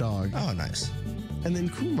Stan the dog. Oh, nice. And then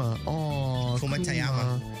Kuma. Oh, Kuma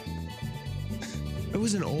Tayama. It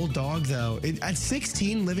was an old dog though. At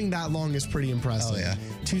 16, living that long is pretty impressive. Oh, yeah.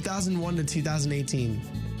 2001 to 2018.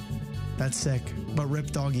 That's sick. But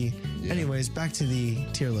rip doggy. Yeah. Anyways, back to the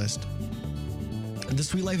tier list. The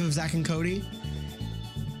Sweet Life of Zack and Cody.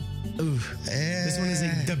 Ooh, this one is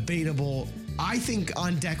a debatable. I think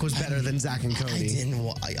On Deck was better than Zack and Cody.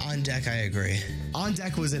 On Deck, I agree. On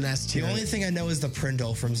Deck was an S tier. The only thing I know is the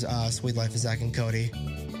Prindle from Sweet Life of Zack and Cody.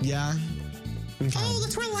 Yeah. Okay. Oh,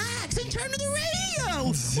 let's relax and turn to the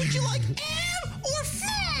radio. Would you like M or F?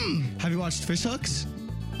 Have you watched Fish Hooks?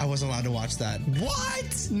 I wasn't allowed to watch that.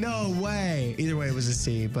 What? No way. Either way, it was a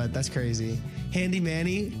C, but that's crazy. Handy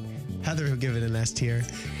Manny. Heather would give it an S tier.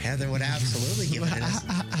 Heather would absolutely give it an S.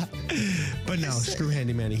 But no, screw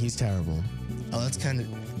Handy Manny. He's terrible. Oh, that's kind of.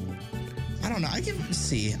 I don't know. I give him a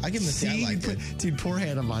C. I give him a C. I liked it. Dude, poor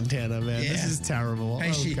Hannah Montana, man. Yeah. This is terrible.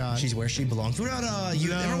 Hey, God. she's where she belongs. What about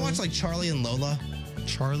you ever watch like Charlie and Lola?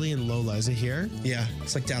 Charlie and Lola, is it here? Yeah,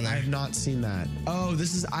 it's like down there. I have not seen that. Oh,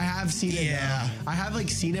 I have seen it. Yeah. I have like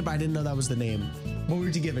seen it, but I didn't know that was the name. What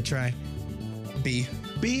would you give it, Trey? B.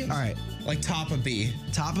 B? All right. Like top of B.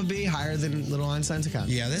 Top of B, higher than Little Einstein's account.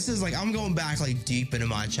 Yeah, this is like, I'm going back like deep into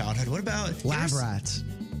my childhood. What about Lab Rats?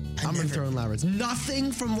 I'm going to throw in Lab Rats.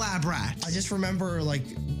 Nothing from Lab Rats. I just remember like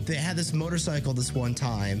they had this motorcycle this one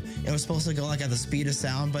time. It was supposed to go like at the speed of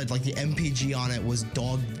sound, but like the MPG on it was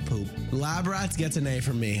dog poop. Lab Rats gets an A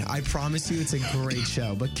from me. I promise you it's a great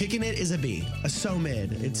show. But Kicking It is a B. A so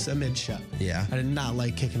mid. It's a mid show. Yeah. I did not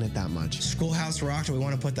like Kicking It that much. Schoolhouse Rock, do we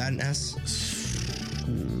want to put that in S?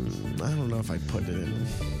 I don't know if I'd put it in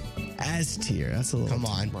S tier. That's a little Come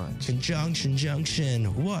on. too much. Conjunction Junction.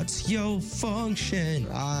 What's your function?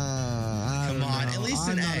 Come Come on. At least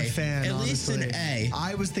I'm an not A. a fan, At least an honestly. A.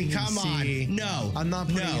 I was thinking Come C. on. No. I'm not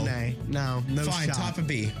putting an A. No Fine. shot. Top of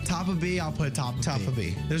B. Top of B, I'll put top of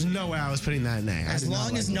B. There's no way I was putting that in A. As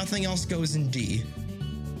long as nothing else goes in D.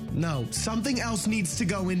 No, something else needs to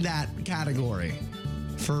go in that category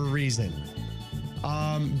for a reason.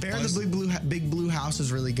 Bear in the Big Blue House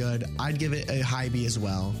is really good. I'd give it a high B as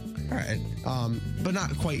well. All right. But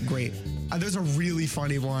not quite great. There's a really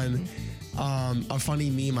funny one, a funny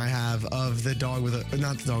meme I have of the dog with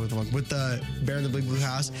the Bear in the Big Blue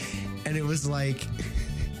House. And it was like,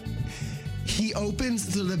 he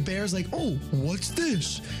opens, so the bear's like, oh, what's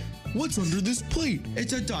this? What's under this plate?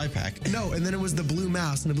 It's a dye pack. No, and then it was the blue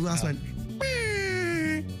mouse, and the blue mouse went,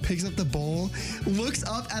 "Meow," picks up the bowl, looks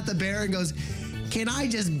up at the bear and goes, can I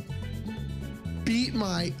just beat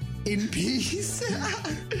my in peace?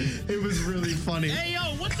 It was really funny. Hey, yo,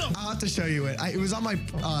 what the? I'll have to show you it. It was on my,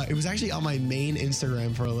 it was actually on my main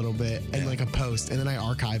Instagram for a little bit and like a post, and then I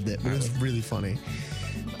archived it. But it was really funny.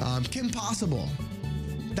 Kim Possible.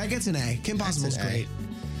 That gets an A. Kim Possible's great.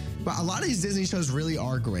 But a lot of these Disney shows really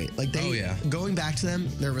are great. Like going back to them,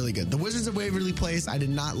 they're really good. The Wizards of Waverly Place, I did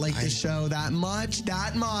not like this show that much.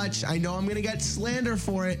 I know I'm going to get slander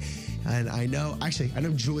for it. And I know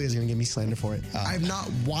Julia's going to give me slander for it. I have not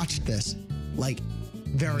watched this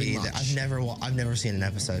very much. I've never seen an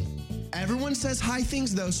episode. Everyone says high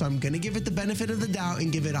things though, so I'm going to give it the benefit of the doubt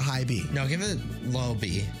and give it a high B. No, give it low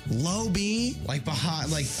B. Low B? Like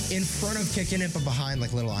behind, like in front of Kicking It, but behind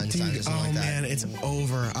like Little Einstein or something like that. Man, it's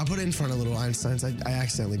over. I'll put it in front of Little Einsteins. I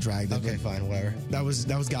accidentally dragged it. Okay, fine, whatever. That was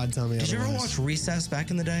God telling me Did otherwise. you ever watch Recess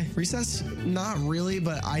back in the day? Recess? Not really,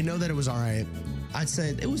 but I know that it was all right. I'd say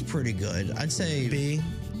it was pretty good. I'd say B.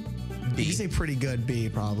 B. You say pretty good B,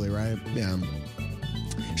 probably, right? Yeah.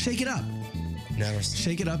 Shake It Up. Never.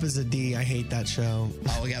 Shake It Up is a D. I hate that show.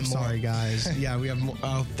 Oh, we got more. Sorry, guys. Yeah, we have more.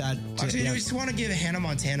 Oh, that. Actually, do you just want to give Hannah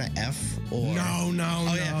Montana F? Or No.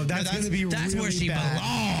 That's going to be that's really where she bad.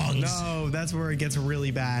 belongs. No, that's where it gets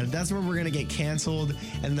really bad. That's where we're going to get canceled,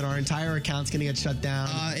 and then our entire account's going to get shut down.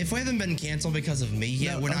 If we haven't been canceled because of me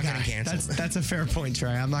yet, we're not going to cancel. That's a fair point,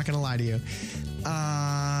 Trey. I'm not going to lie to you.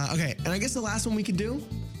 Okay, and I guess the last one we could do.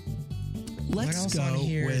 Let's what else go on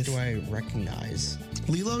here with do I recognize?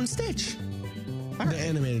 Lilo and Stitch. The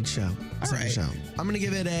animated show. All right. Show. I'm going to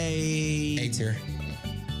give it a... A tier.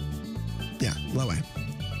 Yeah, low A.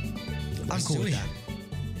 I'm cool with sweet. that.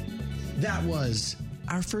 That was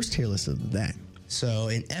our first tier list of the day. So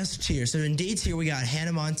in S tier, so in D tier, we got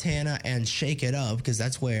Hannah Montana and Shake It Up because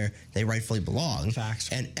that's where they rightfully belong.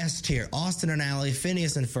 Facts. And S tier, Austin and Ally,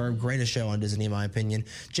 Phineas and Ferb, greatest show on Disney in my opinion.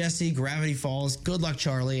 Jesse, Gravity Falls, Good Luck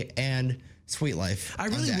Charlie, and Sweet Life. I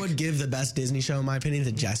really would give the best Disney show, in my opinion,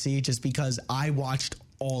 to Jessie, just because I watched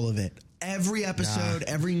all of it. Every episode,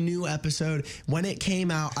 every new episode, when it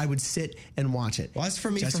came out, I would sit and watch it. Well, that's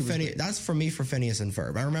for me for Phineas and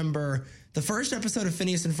Ferb. I remember the first episode of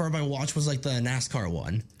Phineas and Ferb I watched was like the NASCAR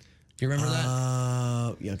one. Do you remember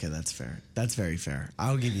that? Yeah, okay, that's fair. That's very fair.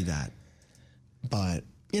 I'll give you that. But,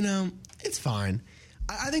 it's fine.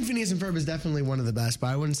 I think Phineas and Ferb is definitely one of the best, but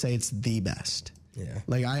I wouldn't say it's the best. Yeah.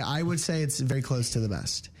 Like, I would say it's very close to the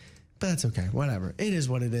best. But that's okay. Whatever. It is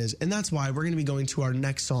what it is. And that's why we're going to be going to our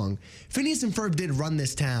next song. Phineas and Ferb did run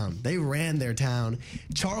this town. They ran their town.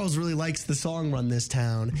 Charles really likes the song Run This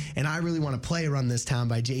Town. And I really want to play Run This Town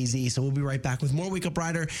by Jay-Z. So we'll be right back with more Wake Up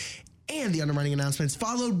Rider and the Undermining announcements,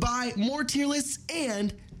 followed by more tier lists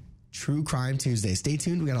and True Crime Tuesday. Stay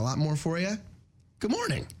tuned. We got a lot more for you. Good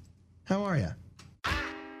morning. How are you?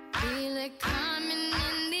 Feel it coming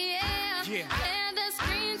in the air. Yeah. Hear the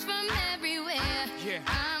screams from everywhere. Yeah.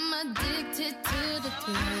 I'm addicted to the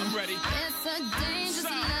thrill. I'm ready. It's a dangerous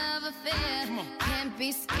love affair. Come on. Can't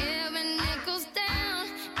be scared when it goes down.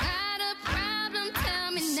 Got a problem?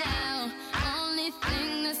 Tell me now. Only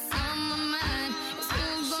thing that's on my mind is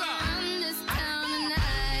who's gonna run this town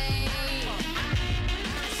tonight.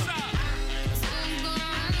 Who's gonna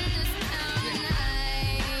run this town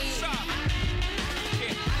tonight?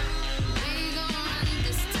 We gonna run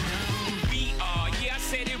this town. We are, yeah, I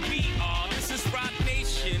said it, we are. This is Rock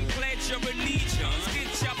Nation, pledge your allegiance.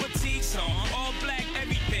 Get your boutiques on, all black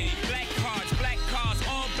everything. Black cars,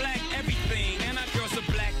 all black everything. And our girls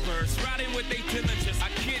are blackbirds, riding with they diligence. I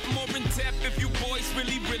get more in depth if you boys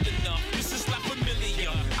really the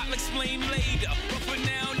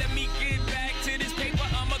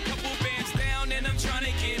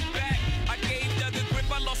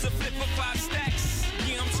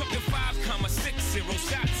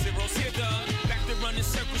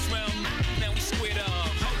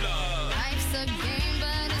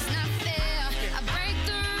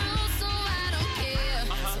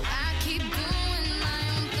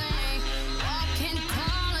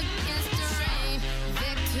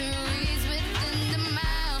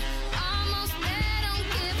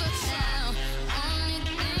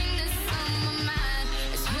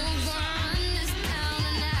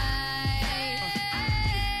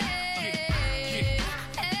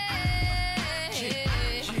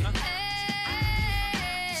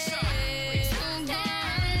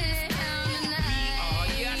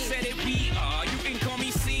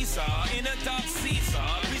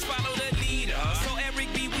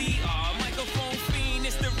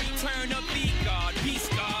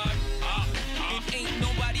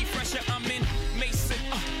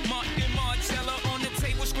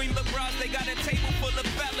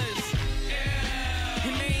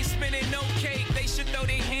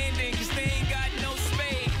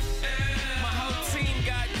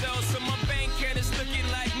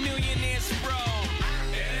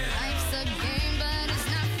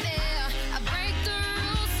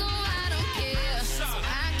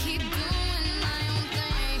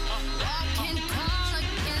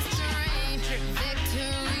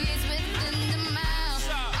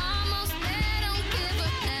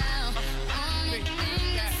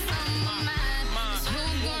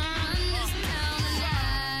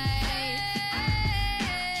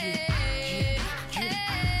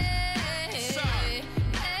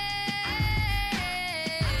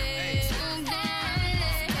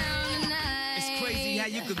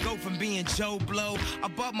and Joe Blow. I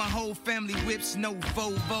bought my whole family whips, no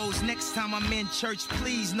Volvos. Next time I'm in church,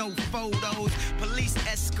 please, no photos. Police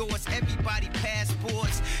escorts, everybody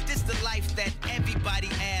passports. This the life that everybody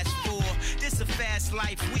asks for. This a fast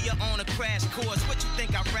life, we are on a crash course. What you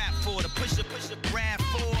think I rap for? To push a grab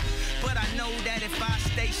for? But I know that if I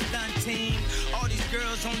stay stunting, all these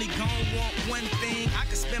girls only gon' want one thing. I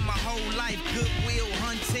could spend my whole life goodwill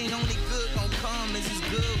hunting. Only good gon' come is as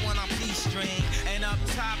good when I'm B-string. And up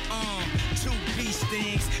top, 2 beast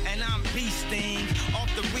things. And I'm beasting off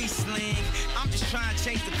the re-sling. I'm just trying to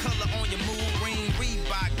change the color on your mood ring.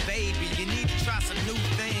 Reebok, baby, you need to try some new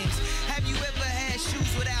things. Have you ever had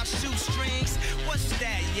shoes without shoestrings? What's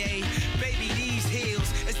that, yay? Baby, these heels.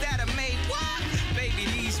 Is that a made what? Baby,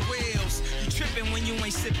 these wheels. You tripping when you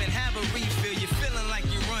ain't sipping, have a refill. You're feeling like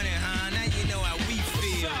you're running, huh? Now you know how we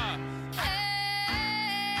feel.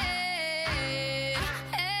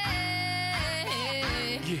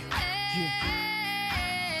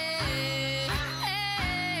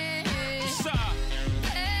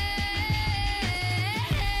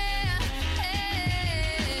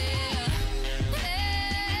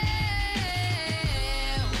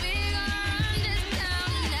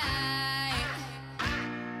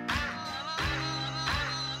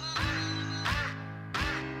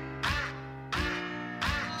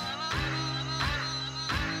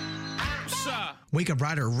 Wake Up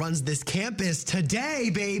Rider runs this campus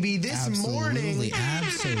today, baby, this morning.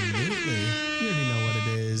 Absolutely. You already know what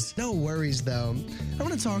it is. No worries, though. I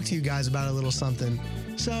want to talk to you guys about a little something.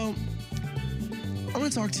 So, I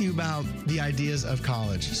want to talk to you about the ideas of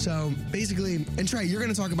college. So, basically, and Trey, you're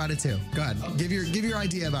going to talk about it too. Go ahead. Give your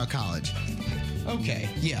idea about college. Okay,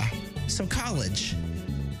 yeah. So college,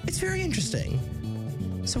 it's very interesting.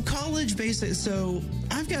 So college, basically, so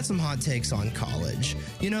I've got some hot takes on college.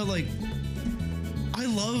 You know, like, I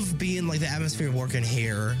love being like the atmosphere of working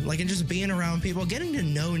here, like, and just being around people, getting to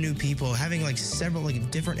know new people, having like several like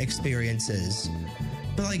different experiences.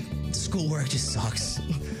 But like schoolwork just sucks.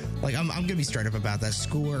 Like I'm gonna be straight up about that.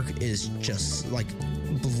 Schoolwork is just like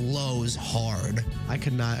blows hard. I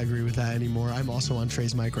could not agree with that anymore. I'm also on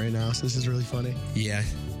Trey's mic right now, so this is really funny. Yeah.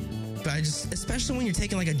 But I just, especially when you're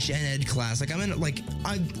taking like a gen ed class, like I'm in, like,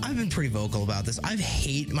 I've been pretty vocal about this. I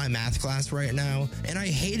hate my math class right now, and I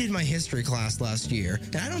hated my history class last year.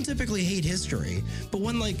 And I don't typically hate history, but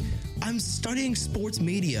when like I'm studying sports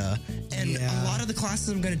media and a lot of the classes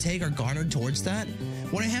I'm going to take are garnered towards that,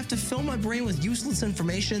 when I have to fill my brain with useless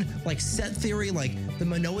information like set theory, like the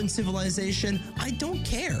Minoan civilization, I don't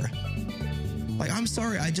care. Like, I'm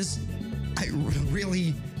sorry, I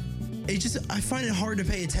find it hard to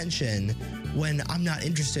pay attention when I'm not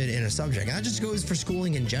interested in a subject. And that just goes for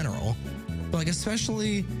schooling in general. But like,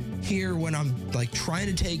 especially here when I'm like trying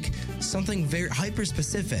to take something very hyper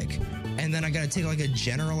specific and then I got to take like a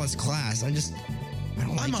generalist class. I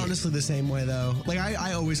don't like I'm honestly the same way though. Like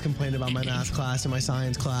I always complain about my math class and my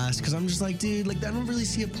science class because I'm just like, dude, like I don't really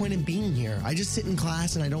see a point in being here. I just sit in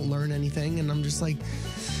class and I don't learn anything, and I'm just like,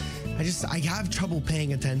 I have trouble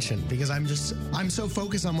paying attention because I'm so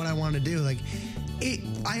focused on what I want to do. Like,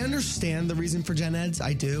 I understand the reason for gen eds,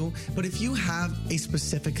 I do, but if you have a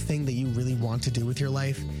specific thing that you really want to do with your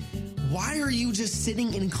life, why are you just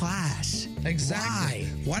sitting in class? Exactly.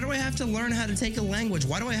 Why do I have to learn how to take a language?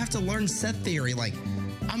 Why do I have to learn set theory? Like,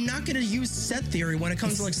 I'm not going to use set theory when it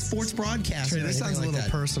comes to like sports broadcasting. This sounds a little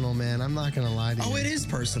personal, man. I'm not going to lie to you. Oh, it is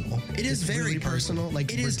personal. It's very really personal.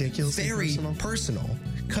 Like, it ridiculously is very personal.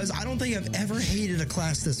 Because I don't think I've ever hated a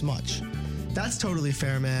class this much. That's totally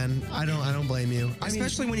fair, man. I don't blame you.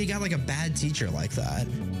 Especially when you got like a bad teacher like that.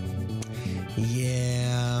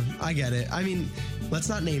 Yeah, I get it. I mean, let's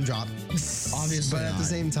not name drop. Obviously But at the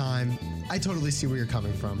same time, I totally see where you're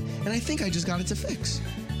coming from. And I think I just got it to fix,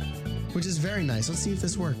 which is very nice. Let's see if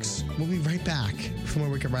this works. We'll be right back from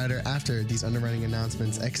Wake Up Rider after these underwriting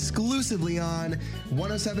announcements exclusively on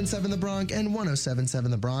 107.7 The Bronx and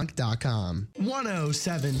 107.7thebronx.com.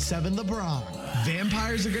 107.7 The Bronx.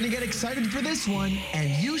 Vampires are going to get excited for this one, and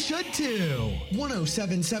you should too.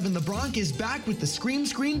 107.7 The Bronx is back with the Scream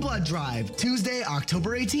Screen Blood Drive, Tuesday,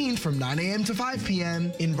 October 18th from 9 a.m. to 5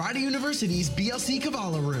 p.m. in Rider University's BLC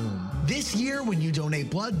Cavallo Room. This year, when you donate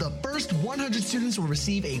blood, the first 100 students will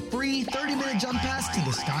receive a free 30-minute jump pass to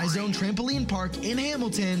the Sky Zone Trampoline Park in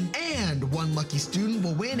Hamilton, and one lucky student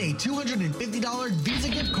will win a $250 Visa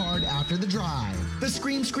gift card after the drive. The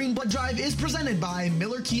Scream Screen Blood Drive is presented by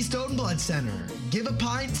Miller Keystone Blood Center. Give a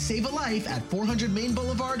pint, save a life at 400 Main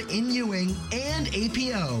Boulevard in Ewing, and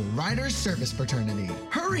APO, Riders Service Fraternity.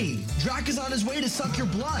 Hurry! Drac is on his way to suck your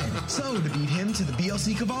blood. So, to beat him to the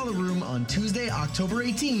BLC Cavallo Room on Tuesday, October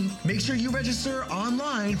 18th, Make sure you register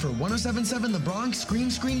online for 1077 The Bronx Scream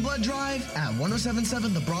Screen Blood Drive at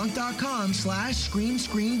 1077thebronx.com/Scream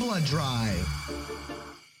Screen Blood Drive.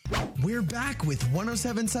 We're back with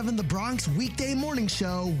 1077 The Bronx weekday morning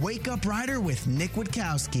show, Wake Up Rider with Nick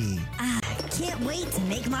Witkowski. I can't wait to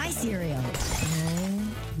make my cereal.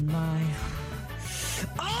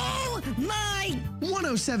 Oh my!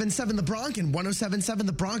 1077 The Bronx and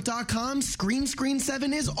 1077thebronx.com. Scream Screen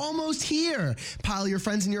 7 is almost here. Pile your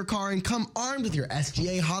friends in your car and come armed with your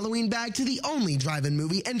SGA Halloween bag to the only drive-in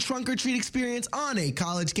movie and trunk or treat experience on a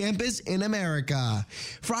college campus in America.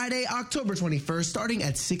 Friday, October 21st, starting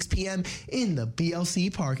at 6 p.m. in the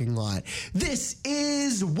BLC parking lot. This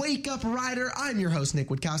is Wake Up Rider. I'm your host, Nick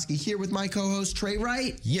Witkowski, here with my co-host, Trey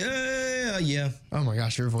Wright. Yeah. Oh my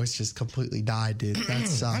gosh, your voice just completely died, dude. That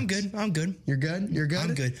sucks. I'm good. You're good? You're good?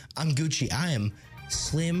 I'm good. I'm Gucci. I am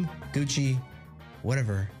slim, Gucci,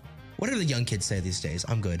 whatever. Whatever the young kids say these days.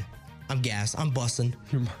 I'm good. I'm gassed. I'm bussin'.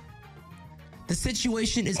 The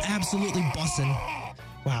situation is absolutely bussin'.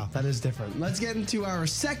 Wow, that is different. Let's get into our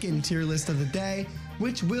second tier list of the day,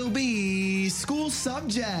 which will be school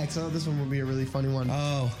subjects. Oh, this one will be a really funny one.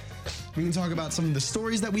 Oh. We can talk about some of the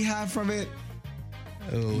stories that we have from it.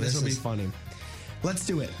 Oh, this will be funny. Let's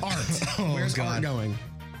do it. Art. Where's art going?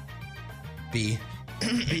 B.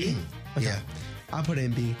 B? Okay. Yeah. I'll put it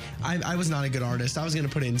in B. I was not a good artist. I was going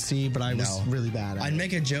to put it in C, but I was really bad at it. I'd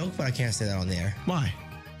make a joke, but I can't say that on the air. Why?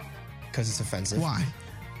 Because it's offensive. Why?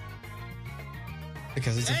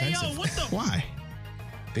 Because it's offensive. Why?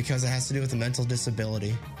 Because it has to do with a mental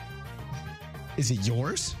disability. Is it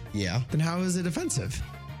yours? Yeah. Then how is it offensive?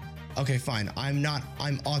 Okay, fine. I'm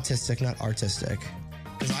autistic, not artistic.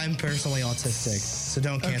 Because I'm personally autistic. So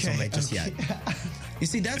don't cancel me just yet. You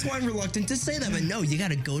see, that's why I'm reluctant to say that, but no, you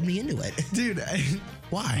gotta goad me into it. Dude,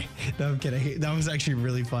 why? No, I'm kidding. That was actually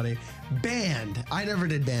really funny. Band. I never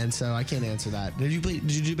did band, so I can't answer that. Did you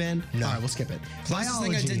do band? No. All right, we'll skip it. Closest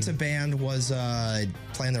thing I did to band was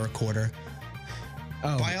playing the recorder.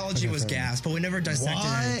 Oh, biology was gas, but we never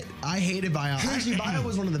dissected it. I hated bio. Actually, bio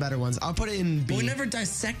was one of the better ones. I'll put it in B. But we never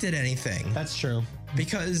dissected anything. That's true.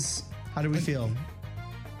 Because... How do we feel?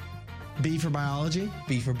 B for biology?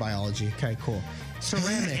 B for biology. Okay, cool.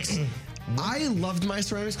 Ceramics. I loved my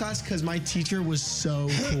ceramics class because my teacher was so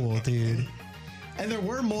cool, dude. And there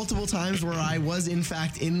were multiple times where I was, in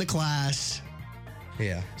fact, in the class.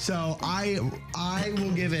 Yeah. So I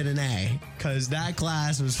will give it an A because that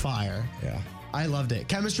class was fire. Yeah. I loved it.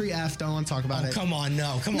 Chemistry F, don't want to talk about it. Come on,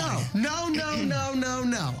 no.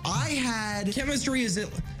 No. I had... Chemistry is it...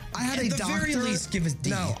 I had a doctor. At the very least, give us D.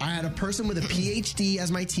 No, I had a person with a PhD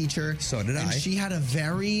as my teacher. So did I. And she had a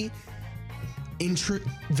very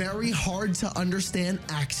hard to understand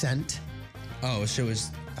accent. Oh, she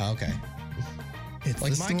was... okay. It's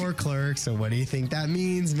like the store clerk, so what do you think that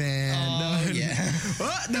means, man? Oh, no, yeah.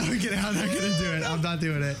 What? No, I'm not going to do it. I'm not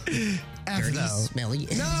doing it. F, Dirty, though. smelly.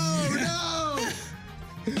 No.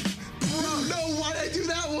 Bro, no, why'd I do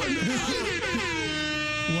that one?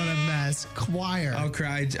 What a mess. Choir. Oh,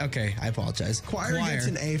 cried. Okay, I apologize. Choir gets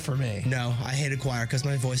an A for me. No, I hated choir because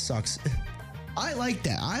my voice sucks. I liked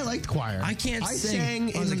that. I liked choir. I can't sing.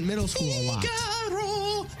 I sang in middle school a lot.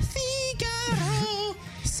 Figaro,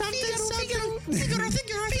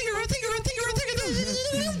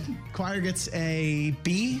 Choir gets a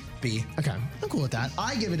B? B. Okay, I'm cool with that.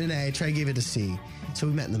 I give it an A. Trey gave it a C. So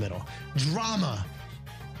we met in the middle. Drama.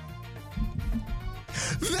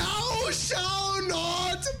 Thou shalt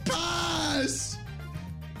not pass.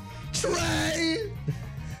 Trey.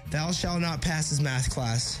 Thou shalt not pass his math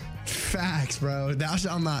class. Facts, bro. Thou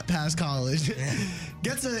shalt not pass college. It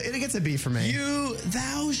gets a B for me.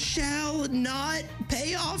 Thou shalt not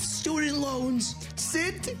pay off student loans.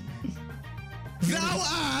 Sit thou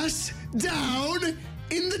ass down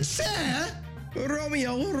in the chair.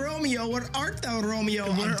 Romeo, where art thou, Romeo?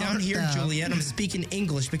 I'm down here, Juliet. I'm speaking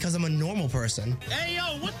English because I'm a normal person. Hey,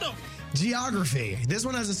 yo, what the? Geography. This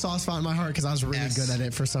one has a soft spot in my heart because I was really good at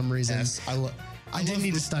it for some reason. I didn't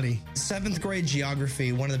need to study. 7th grade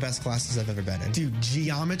geography, one of the best classes I've ever been in. Dude,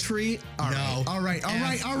 geometry? All right.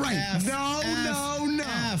 F,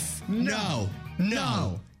 No.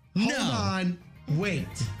 Hold on. Wait.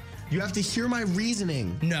 You have to hear my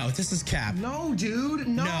reasoning. No, this is cap. No, dude.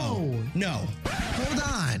 No. Hold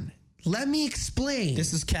on. Let me explain.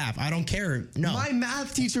 This is cap. I don't care. No. My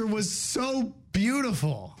math teacher was so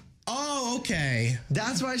beautiful. Oh, okay.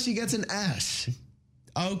 That's why she gets an S.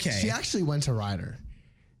 Okay. She actually went to Rider,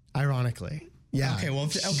 ironically. Yeah. Okay, well,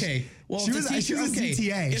 okay. Well, she was a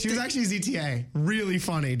ZTA. She was actually a ZTA. Really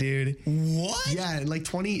funny, dude. What? Yeah,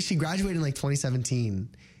 she graduated in 2017.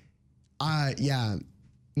 Yeah.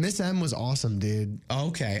 Miss M was awesome, dude.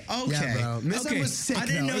 Okay. Yeah, bro. Miss M was sick. I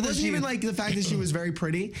didn't know it that wasn't even like the fact that she was very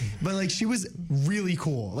pretty, but like she was really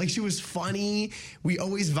cool. Like she was funny. We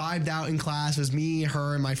always vibed out in class. It was me,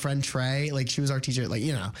 her, and my friend Trey. Like she was our teacher. Like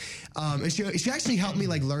and she actually helped me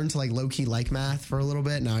like learn to like low key like math for a little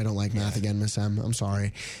bit. Now I don't like math again, Miss M. I'm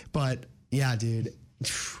sorry, but yeah, dude.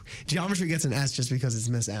 Geometry gets an S just because it's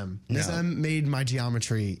Miss M. Miss M made my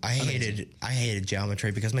geometry. I hated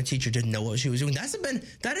geometry because my teacher didn't know what she was doing.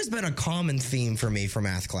 That has been a common theme for me for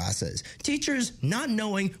math classes. Teachers not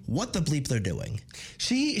knowing what the bleep they're doing.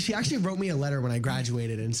 She actually wrote me a letter when I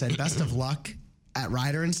graduated and said best of luck at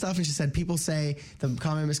Ryder and stuff, and she said people say the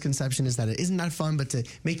common misconception is that it isn't that fun, but to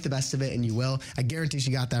make the best of it, and you will. I guarantee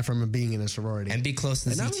she got that from being in a sorority. And be close to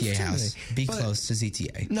the ZTA house. Be close to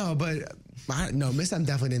ZTA. No, but no, Miss M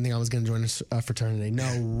definitely didn't think I was going to join a fraternity.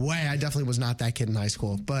 No way. I definitely was not that kid in high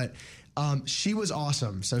school. But she was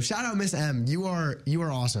awesome. So shout out Miss M. You are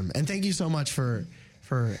awesome, and thank you so much for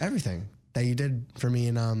everything that you did for me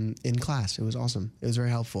in class. It was awesome. It was very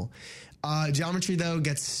helpful. Geometry, though,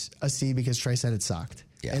 gets a C because Trey said it sucked.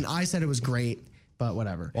 Yeah. And I said it was great, but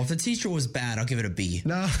whatever. Well, if the teacher was bad, I'll give it a B.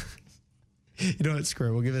 No. You know what? Screw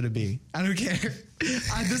it. We'll give it a B. I don't care.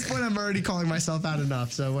 At this point, I'm already calling myself out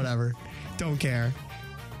enough, so whatever. Don't care.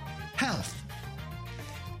 Health.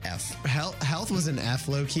 F. Health was an F,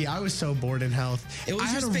 low-key. I was so bored in health. It was I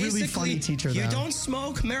had a really funny teacher, though. You don't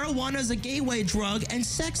smoke, marijuana is a gateway drug, and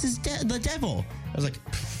sex is the devil. I was like,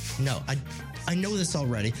 no, I know this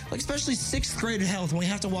already. Like, especially 6th grade health when we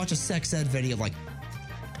have to watch a sex ed video. Like,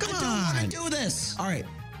 come on. I don't want to do this. All right.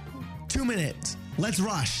 2 minutes. Let's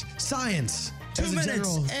rush. Science. 2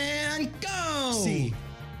 minutes and go.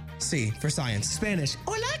 C for science. Spanish.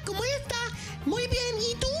 Hola, ¿cómo está? Muy bien,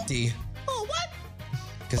 ¿y tú? D. Oh, what?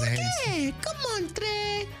 Because I hate. Come on,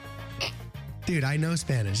 Trey. Dude, I know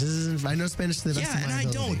Spanish. I know Spanish to the best of my ability. Yeah, and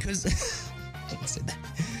I don't because don't say that.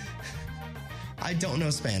 I don't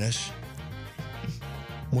know Spanish.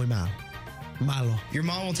 Muy mal. Malo. Your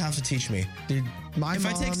mom will have to teach me. Dude, my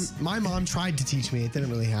mom tried to teach me. It didn't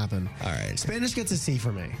really happen. All right. Spanish gets a C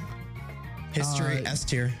for me. History, S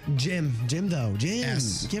tier. Gym though. Gym.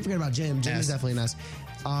 S. You can't forget about gym. Gym is definitely an S.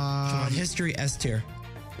 Come on, history, S tier.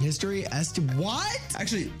 History, S tier. What?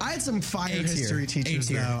 Actually, I had some fire history teachers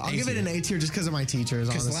though. I'll give it an A tier just because of my teachers,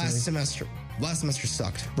 honestly. Because last semester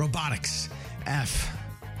sucked. Robotics, F.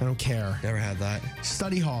 I don't care. Never had that.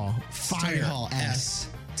 Study hall, fire. Study hall, S.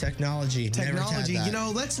 Technology. Never had that. You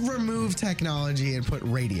know, let's remove technology and put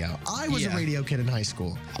radio. I was a radio kid in high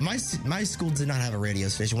school. My school did not have a radio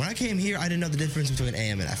station. When I came here, I didn't know the difference between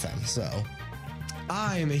AM and FM, so.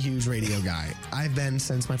 I am a huge radio guy. I've been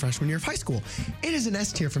since my freshman year of high school. It is an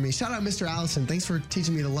S tier for me. Shout out Mr. Allison. Thanks for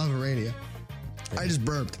teaching me to love radio. I just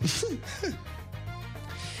burped.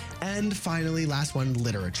 And finally, last one,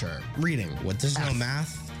 literature. Reading. What, there's no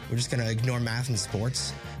math? We're just going to ignore math and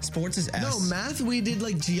sports? Sports is S. No, math, we did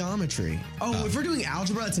like geometry. Oh, if we're doing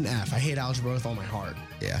algebra, it's an F. I hate algebra with all my heart.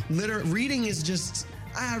 Yeah. Reading is just,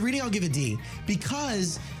 reading I'll give a D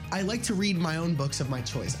because I like to read my own books of my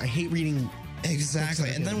choice. I hate reading.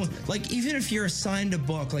 Exactly. And then, like, even if you're assigned a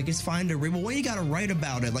book, like, it's fine to read, but when you got to write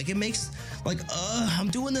about it, like, it makes, like, I'm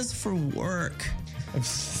doing this for work.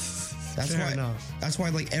 That's why,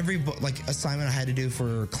 like, every book, like, assignment I had to do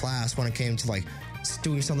for class when it came to, like,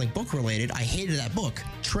 doing something book related, I hated that book.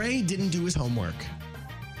 Trey didn't do his homework.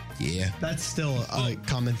 Yeah. That's still a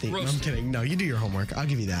common theme. No, I'm kidding. No, you do your homework. I'll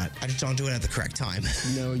give you that. I just don't do it at the correct time.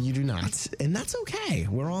 No, you do not. And that's okay.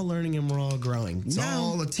 We're all learning and we're all growing. It's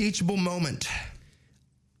all a teachable moment.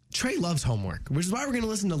 Trey loves homework, which is why we're going to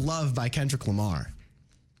listen to Love by Kendrick Lamar.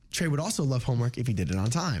 Trey would also love homework if he did it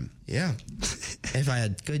on time. Yeah. If I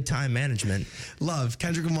had good time management. Love,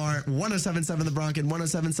 Kendrick Lamar, 107.7 The Bronx and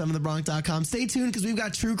 107.7thebronx.com. Stay tuned because we've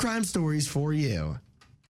got true crime stories for you.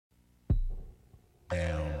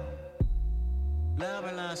 Down. Love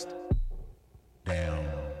and lust. Down.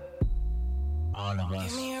 All of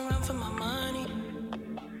us. Give me a run for my money.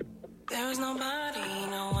 There is nobody,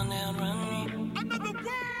 no one that'll run me. Another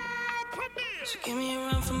world premiere. So give me a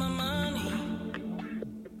run for my money.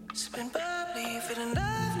 Sipping bubbly, feeling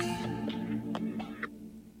lovely.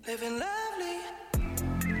 Living lovely.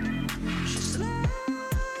 She's lovely.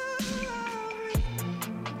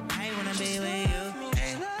 I wanna be with you.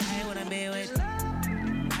 Ay, I wanna be with.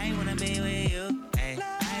 I wanna be with you. Ay,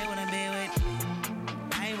 I wanna be with.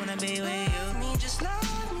 I wanna be with you. Me just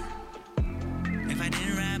love me. If I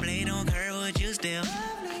didn't ride blade on curve, would you still?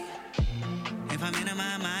 If I'm in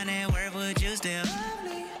my mind at work, would you still?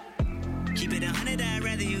 Keep it 100, I'd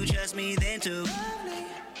rather you trust me than to.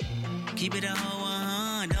 Keep it a whole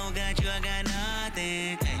 100, don't got you, I got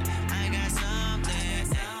nothing. Ay, I got something.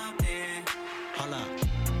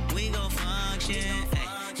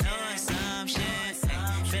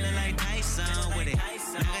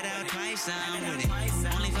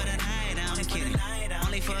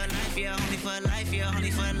 life, yeah, only for life, yeah,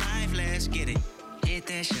 only for life. Let's get it. Hit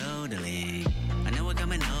that shoulder lean. I know it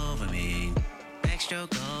coming over me.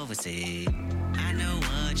 Backstroke overseas. I know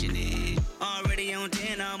what you need. Already on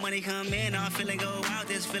 10, all money come in. All feeling go out.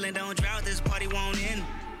 This feeling don't drought. This party won't end.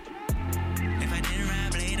 If I didn't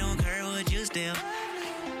ride blade on curve, would you still?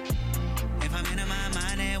 If I'm in my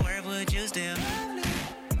mind at work, would you still?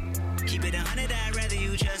 Keep it 100, I'd rather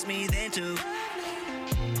you trust me than to.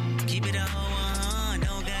 Keep it a whole 100,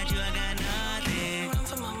 don't got you, I got nothing. Run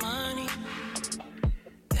for my money.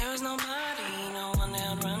 There is nobody, no one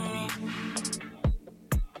that'll run me.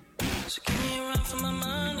 So give me a run for my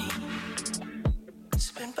money.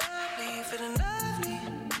 Sipping bubbly, feeling lovely.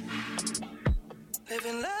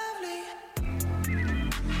 Living lovely.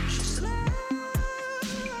 She's lovely.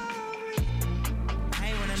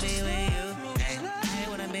 I wanna be with you. Ay, I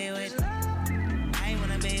wanna be with. I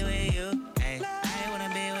wanna be with you. Ay, I wanna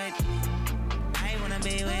be with. I wanna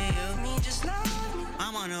be with you. Me just love me.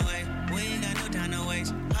 I'm on the way. We ain't got no time to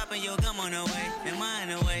waste. Popping your gum on the way. And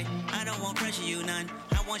mine away. I don't want pressure, you none.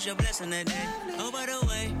 I want your blessing today. Oh, by the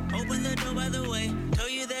way, open the door by the way.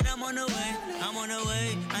 Told you that I'm on the way. I'm on the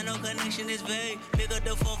way. I know connection is vague. Pick up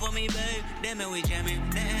the phone for me, babe. Damn it, we jamming.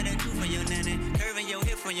 That had a two from your nanny. Curving your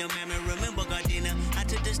hip from your mammy. Remember Gardena? I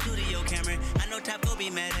took the studio camera. I know Top go be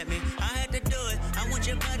mad at me. I had to do it. I want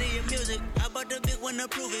your body, your music. I bought the big one to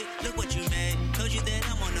prove it. Look what you made. Told you that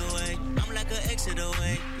I'm on the way. I'm like an exit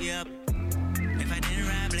away. Yep. If I didn't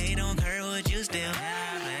ride blade on curve, would you still?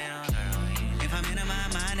 If I'm in my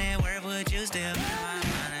mind at work, would you still?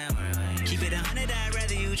 Keep it 100, I'd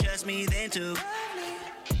rather you trust me than to.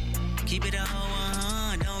 Keep it a whole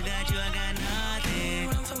 100, don't got you, I got nothing.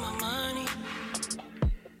 Run for my money.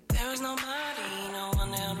 There is nobody, no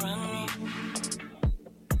one that'll run me.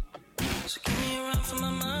 So give me a run for my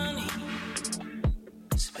money.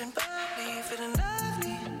 Sipping bubbly, feeling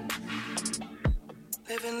lovely.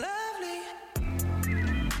 Living lovely.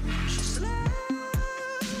 She's lovely.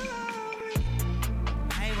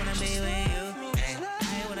 I wanna be with you. Ay,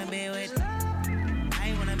 I wanna be with.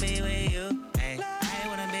 I wanna be with you. Ay, I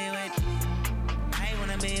wanna be with. I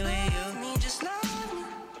wanna be with you. Me just love me.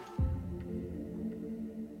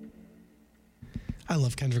 I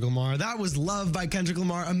love Kendrick Lamar. That was Love by Kendrick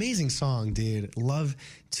Lamar. Amazing song, dude.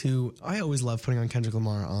 I always love putting on Kendrick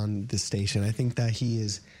Lamar on this station. I think that he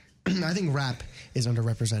is, I think rap is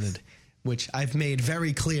underrepresented, which I've made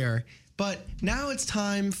very clear. But now it's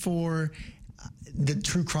time for the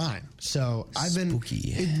true crime. So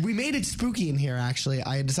we made it spooky in here, actually.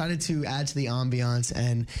 I decided to add to the ambiance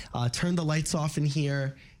and turn the lights off in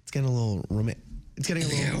here. It's getting a little romantic. It's getting a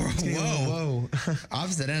little, whoa.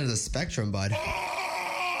 Opposite end of the spectrum, bud.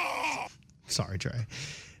 Sorry, Trey.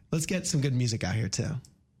 Let's get some good music out here, too.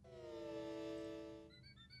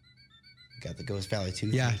 Got the Ghost Valley 2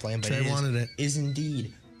 Yeah, playing, but Trey wanted it. Is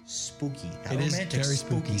indeed spooky. Not It is romantic, very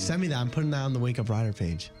spooky. Send me that. I'm putting that on the Wake Up Rider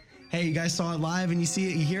page. Hey, you guys saw it live and you see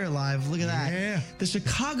it, you hear it live. Look at that. Yeah. The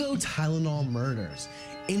Chicago Tylenol murders.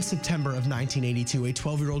 In September of 1982, a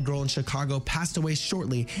 12-year-old girl in Chicago passed away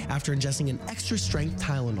shortly after ingesting an extra-strength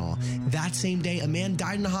Tylenol. That same day, a man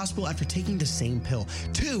died in a hospital after taking the same pill.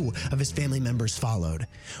 2 of his family members followed.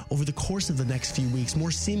 Over the course of the next few weeks,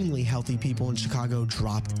 more seemingly healthy people in Chicago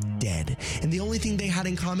dropped dead. And the only thing they had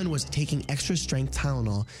in common was taking extra-strength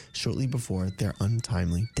Tylenol shortly before their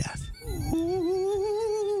untimely death.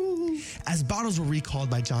 As bottles were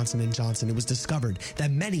recalled by Johnson & Johnson, it was discovered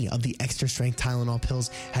that many of the extra-strength Tylenol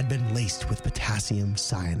pills had been laced with potassium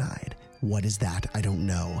cyanide. What is that? I don't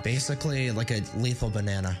know. Basically like a lethal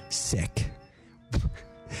banana. Sick.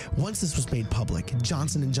 Once this was made public,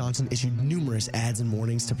 Johnson & Johnson issued numerous ads and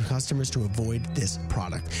warnings to customers to avoid this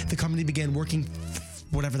product. The company began working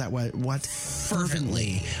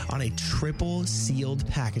fervently on a triple sealed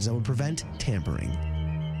package that would prevent tampering.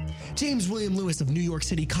 James William Lewis of New York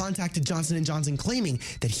City contacted Johnson & Johnson claiming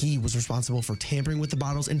that he was responsible for tampering with the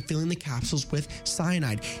bottles and filling the capsules with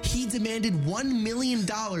cyanide. He demanded $1 million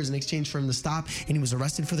in exchange for him to stop, and he was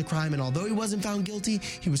arrested for the crime, and although he wasn't found guilty,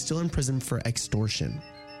 he was still in prison for extortion.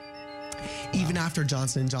 Even after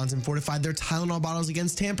Johnson & Johnson fortified their Tylenol bottles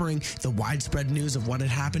against tampering, the widespread news of what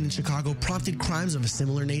had happened in Chicago prompted crimes of a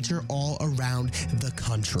similar nature all around the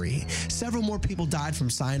country. Several more people died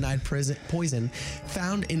from cyanide poison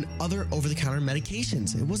found in other over-the-counter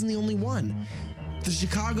medications. It wasn't the only one. The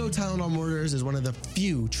Chicago Tylenol murders is one of the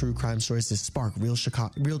few true crime stories to spark real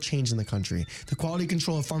change in the country. The quality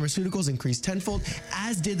control of pharmaceuticals increased tenfold,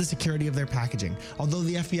 as did the security of their packaging. Although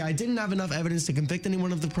the FBI didn't have enough evidence to convict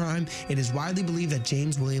anyone of the crime, it is widely believed that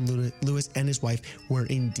James William Lewis and his wife were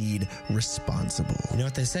indeed responsible. You know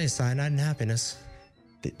what they say, cyanide and happiness.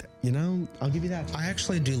 You know, I'll give you that. I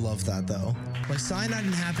actually do love that, though. Like, cyanide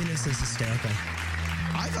and happiness is hysterical.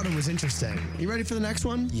 I thought it was interesting. You ready for the next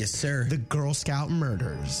one? Yes, sir. The Girl Scout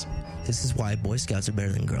murders. This is why Boy Scouts are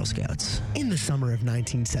better than Girl Scouts. In the summer of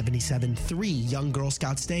 1977, 3 young Girl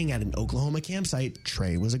Scouts staying at an Oklahoma campsite,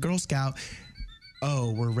 Trey was a Girl Scout,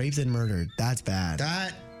 were raped and murdered. That's bad.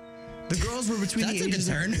 The girls were between the ages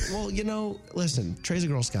of... Well, you know, listen, Trey's a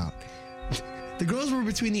Girl Scout. The girls were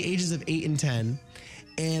between the ages of 8 and 10,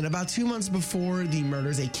 and about 2 months before the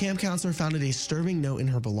murders, a camp counselor found a disturbing note in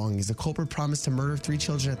her belongings. The culprit promised to murder 3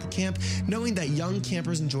 children at the camp. Knowing that young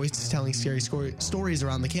campers enjoy telling scary stories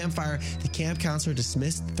around the campfire, the camp counselor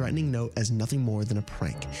dismissed the threatening note as nothing more than a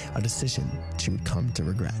prank, a decision she would come to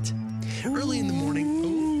regret. Early in the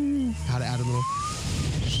morning... How to add a little...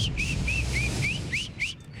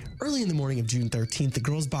 Early in the morning of June 13th, the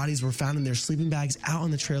girls' bodies were found in their sleeping bags out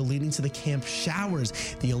on the trail leading to the camp showers.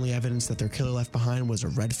 The only evidence that their killer left behind was a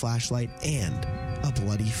red flashlight and a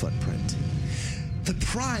bloody footprint. The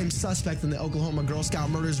prime suspect in the Oklahoma Girl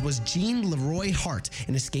Scout murders was Gene Leroy Hart,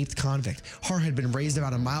 an escaped convict. Hart had been raised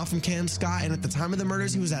about a mile from Camp Scott, and at the time of the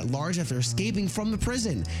murders, he was at large after escaping from the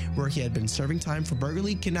prison, where he had been serving time for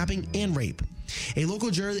burglary, kidnapping, and rape. A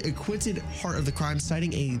local jury acquitted Hart of the crime,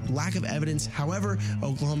 citing a lack of evidence. However,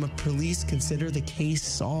 Oklahoma police consider the case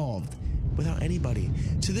solved without anybody.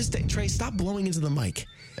 To this day, Trey, stop blowing into the mic.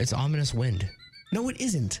 It's ominous wind. No, it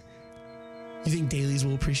isn't. You think dailies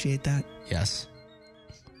will appreciate that? Yes.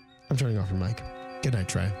 I'm turning off your mic. Good night,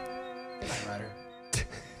 Trey. Good night, Ryder.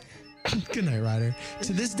 Good night, Ryder.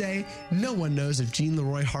 To this day, no one knows if Gene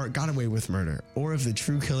Leroy Hart got away with murder or if the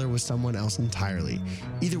true killer was someone else entirely.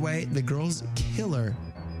 Either way, the girl's killer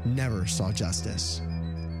never saw justice.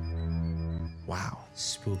 Wow.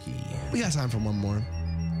 Spooky. We got time for one more.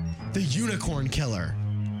 The Unicorn Killer.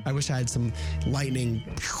 I wish I had some lightning.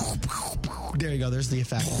 There you go. There's the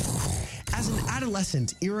effect. As an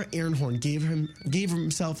adolescent, Ira Ehrenhorn gave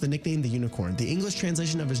himself the nickname the Unicorn, the English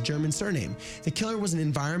translation of his German surname. The killer was an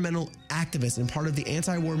environmental activist and part of the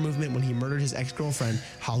anti-war movement when he murdered his ex-girlfriend,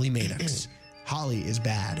 Holly Maddox. Holly is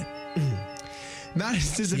bad.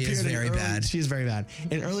 Maddox disappeared. She is very bad. She is very bad.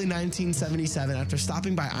 In early 1977, after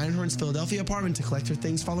stopping by Einhorn's Philadelphia apartment to collect her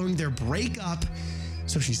things following their breakup.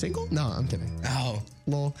 So she's single? No, I'm kidding. Oh.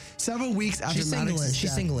 Lol. Several weeks after Maddox's She's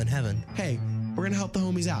death, single in heaven. Hey, we're going to help the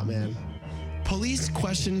homies out, man. Police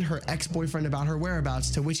questioned her ex-boyfriend about her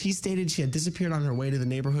wherabouts, to which he stated she had disappeared on her way to the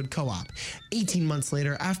neighborhood co-op. 18 months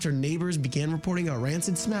later, after neighbors began reporting a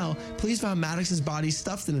rancid smell, police found Maddox's body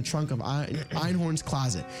stuffed in the trunk of Einhorn's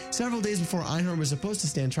closet. Several days before Einhorn was supposed to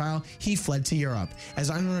stand trial, he fled to Europe. As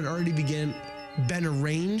Einhorn had already been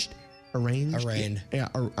arraigned. Yeah,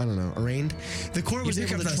 I don't know. Arraigned. The court was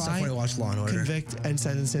able to try, convict, and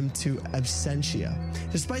sentence him to absentia.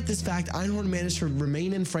 Despite this fact, Einhorn managed to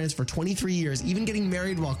remain in France for 23 years, even getting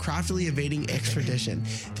married while craftily evading extradition.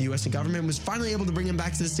 The U.S. government was finally able to bring him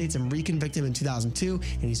back to the States and reconvict him in 2002,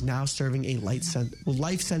 and he's now serving a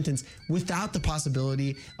life sentence without the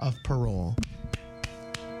possibility of parole.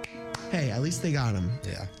 Hey, at least they got him.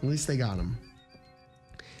 Yeah. At least they got him.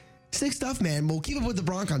 Sick stuff, man. We'll keep up with The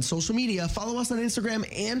Bronc on social media. Follow us on Instagram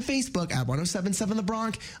and Facebook at 1077 The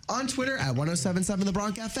Bronc, on Twitter at 1077 The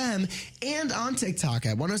Bronc FM, and on TikTok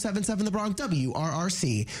at 1077 The Bronc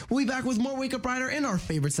WRRC. We'll be back with more Wake Up Rider and our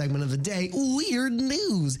favorite segment of the day, Weird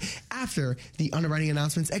News, after the underwriting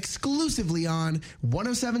announcements exclusively on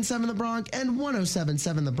 1077 The Bronc and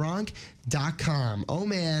 1077thebronc.com. Oh,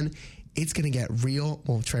 man. It's going to get real.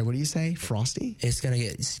 Well, Trey, what do you say? Frosty? It's going to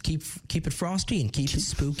get keep it frosty and keep it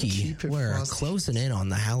spooky. We're closing in on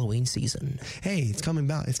the Halloween season. Hey, it's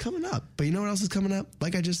coming up. It's coming up. But you know what else is coming up?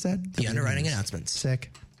 Like I just said? The underwriting announcements.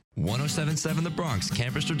 Sick. 1077 The Bronx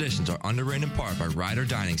Campus Traditions are underwritten in part by Ryder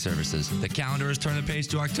Dining Services. The calendar has turned the page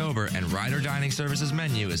to October, and Ryder Dining Services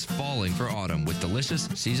menu is falling for autumn with delicious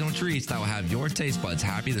seasonal treats that will have your taste buds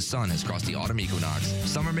happy the sun has crossed the autumn equinox.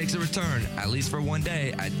 Summer makes a return, at least for one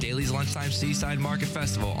day, at Daly's Lunchtime Seaside Market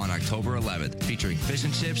Festival on October 11th, featuring fish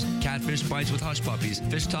and chips, catfish bites with hush puppies,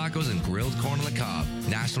 fish tacos, and grilled corn on the cob.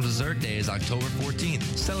 National Dessert Day is October 14th.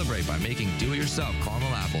 Celebrate by making do-it-yourself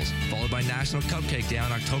caramel apples, followed by National Cupcake Day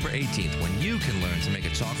on October 18th, when you can learn to make a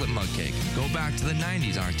chocolate mug cake. Go back to the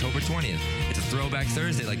 90s on October 20th. It's a throwback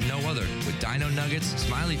Thursday like no other, with Dino Nuggets,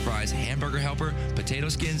 Smiley Fries, Hamburger Helper, potato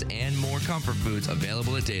skins, and more comfort foods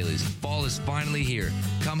available at Daly's. Fall is finally here.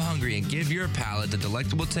 Come hungry and give your palate the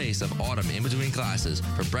delectable taste of autumn in between classes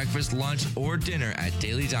for breakfast, lunch, or dinner at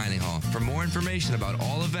Daily Dining Hall. For more information about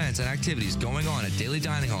all events and activities going on at Daily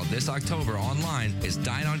Dining Hall this October online is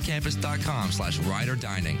dineoncampus.com/Ryder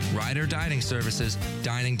Dining. Ryder Dining Services,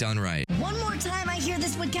 dining done right. One more time, I hear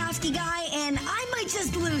this Witkowski guy, and again, I might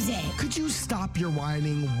just lose it. Could you stop your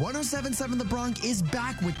whining? 107.7 The Bronx is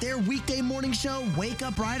back with their weekday morning show, Wake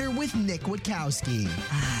Up Rider with Nick Witkowski.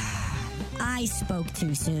 I spoke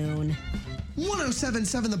too soon.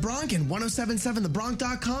 107.7 The Bronx and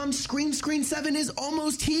 1077thebronx.com. Screen 7 is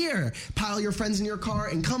almost here. Pile your friends in your car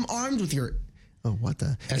and come armed with your... Oh, what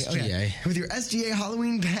the? SGA. With your SGA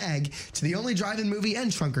Halloween bag to the only drive-in movie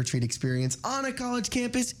and trunk-or-treat experience on a college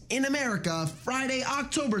campus in America, Friday,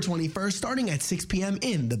 October 21st, starting at 6 p.m.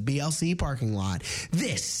 in the BLC parking lot.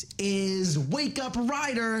 This is Wake Up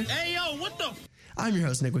Rider. Hey, yo, what the... I'm your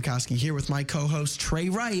host, Nick Witkowski, here with my co-host, Trey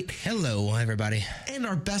Wright. Hello, everybody. And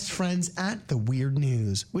our best friends at The Weird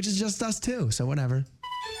News, which is just us too, so whatever.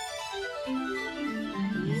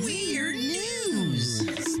 Weird News.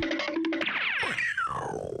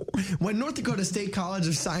 When North Dakota State College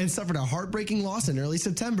of Science suffered a heartbreaking loss in early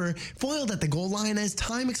September, foiled at the goal line as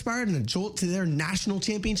time expired in a jolt to their national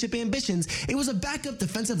championship ambitions, it was a backup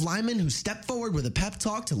defensive lineman who stepped forward with a pep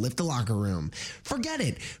talk to lift the locker room. Forget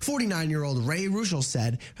it, 49-year-old Ray Ruschel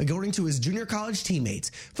said, according to his junior college teammates,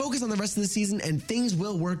 focus on the rest of the season and things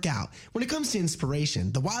will work out. When it comes to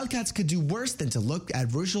inspiration, the Wildcats could do worse than to look at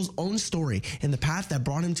Ruschel's own story and the path that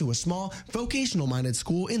brought him to a small, vocational-minded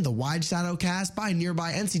school in the wide shadow cast by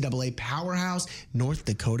nearby NCAA powerhouse North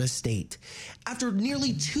Dakota State. After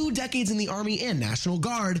nearly 2 decades in the Army and National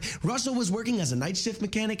Guard, Russell was working as a night shift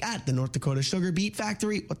mechanic at the North Dakota Sugar Beet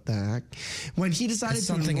Factory. What the heck? When he decided It's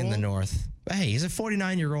to something enroll, in the north. But hey, he's a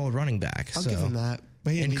 49-year-old running back. I'll so give him that.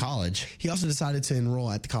 But in college. He also decided to enroll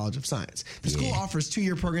at the College of Science. The school offers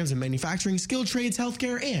 2-year programs in manufacturing, skilled trades,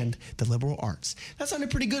 healthcare, and the liberal arts. That sounded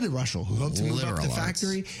pretty good at Russell, who hoped to move up the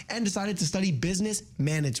factory and decided to study business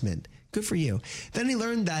management. Good for you. Then he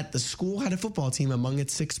learned that the school had a football team among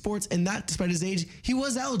its 6 sports, and that, despite his age, he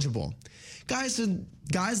was eligible. Guys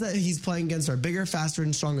that he's playing against are bigger, faster,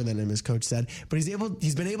 and stronger than him, his coach said, but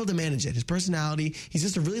he's been able to manage it. His personality, he's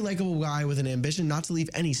just a really likable guy with an ambition not to leave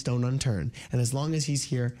any stone unturned, and as long as he's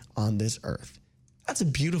here on this earth. That's a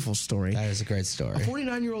beautiful story. That is a great story. A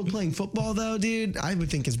 49-year-old playing football, though, dude, I would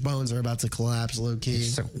think his bones are about to collapse low-key.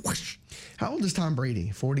 It's just like, whoosh. How old is Tom Brady?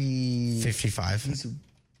 55.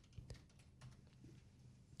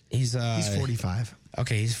 He's 45.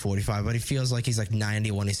 Okay, he's 45, but he feels like he's like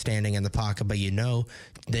 90 when he's standing in the pocket. But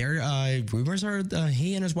there rumors are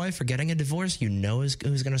he and his wife are getting a divorce. You know who's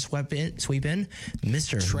going to sweep in?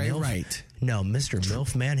 Mr. Trey Milf. Wright. No, Mr.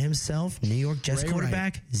 Milf man himself, New York Jets Trey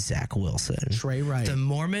quarterback, Wright. Zach Wilson. Trey Wright. The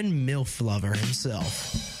Mormon MILF lover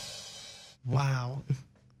himself. Wow.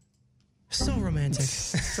 So romantic.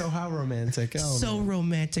 So how romantic. Oh, so man.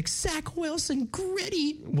 romantic. Zach Wilson,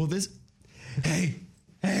 gritty. Well,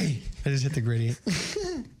 Hey, I just hit the gritty.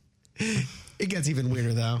 It gets even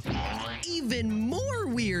weirder, though. Even more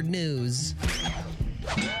weird news.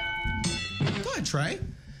 Go ahead, Trey.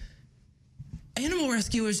 Animal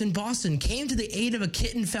rescuers in Boston came to the aid of a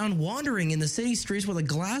kitten found wandering in the city streets with a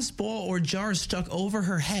glass bowl or jar stuck over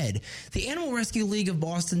her head. The Animal Rescue League of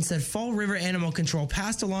Boston said Fall River Animal Control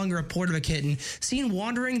passed along a report of a kitten seen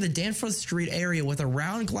wandering the Danforth Street area with a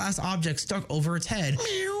round glass object stuck over its head.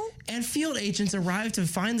 And field agents arrived to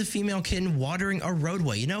find the female kitten wandering a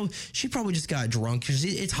roadway. You know, she probably just got drunk because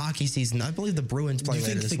it's hockey season. I believe the Bruins play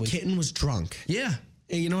later this week. You think the kitten was drunk? Yeah.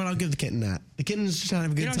 Hey, you know what? I'll give the kitten that. The kitten was just trying to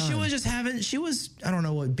have a good time. She was, I don't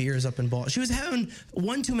know what beers up in Boston. She was having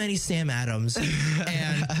one too many Sam Adams.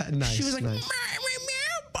 And nice, she was like, nice.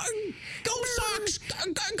 go Sox,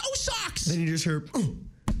 go Sox. Then you just heard,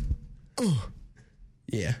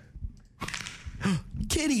 Yeah.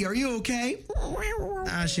 Kitty, are you okay?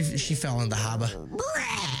 She fell in the harbor.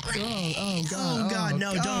 Oh God!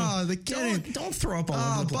 No, don't throw up all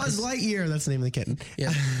over the place. Buzz Lightyear, that's the name of the kitten.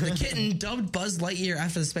 Yeah, the kitten, dubbed Buzz Lightyear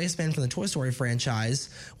after the spaceman from the Toy Story franchise,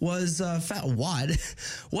 was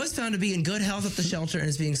found to be in good health at the shelter and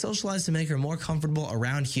is being socialized to make her more comfortable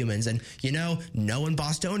around humans. And knowing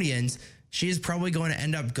Bostonians, she is probably going to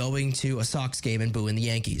end up going to a Sox game and booing the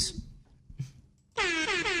Yankees.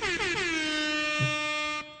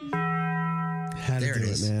 How to do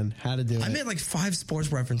it, man. How to do it. I made like 5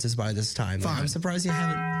 sports references by this time. I'm surprised you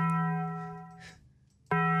haven't.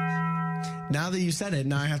 Now that you said it,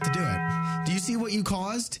 now I have to do it. Do you see what you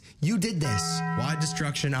caused? You did this. Wide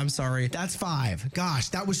destruction. I'm sorry. That's 5. Gosh,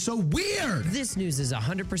 that was so weird. This news is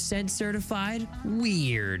 100% certified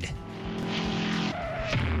weird.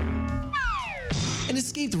 An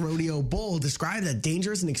escaped rodeo bull described as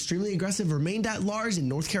dangerous and extremely aggressive remained at large in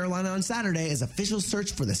North Carolina on Saturday as officials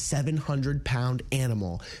searched for the 700-pound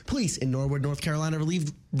animal. Police in Norwood, North Carolina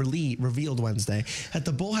revealed Wednesday that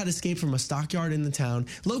the bull had escaped from a stockyard in the town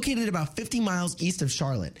located about 50 miles east of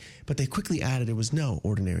Charlotte, but they quickly added it was no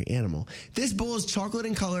ordinary animal. This bull is chocolate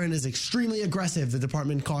in color and is extremely aggressive, the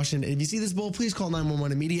department cautioned. If you see this bull, please call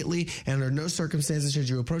 911 immediately, and under no circumstances should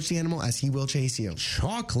you approach the animal as he will chase you.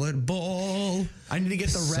 Chocolate bull. I need to get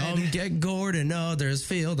the red. Some get gored and others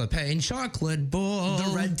feel the pain. Chocolate bull.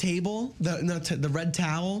 The red table? The red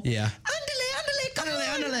towel? Yeah.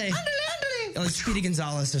 Andale. Like Speedy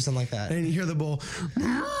Gonzalez or something like that. And you hear the bull.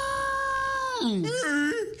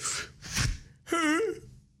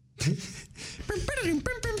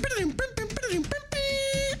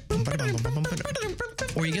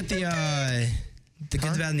 Or you get the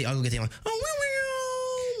good, the bad, and the ugly thing. Like,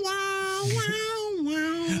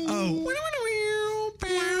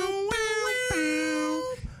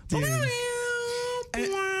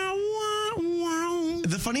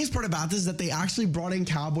 The funniest part about this is that they actually brought in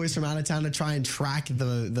cowboys from out of town to try and track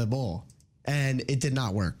the bull, and it did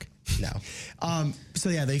not work. No. So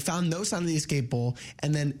yeah, they found no sign of the escape bull,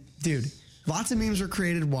 and then, dude, lots of memes were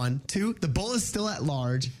created. 1, 2, the bull is still at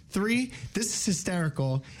large. 3, this is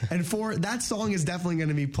hysterical, and 4, that song is definitely going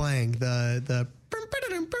to be playing the.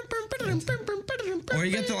 Or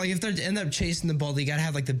you get the, like, if they end up chasing the bull, you gotta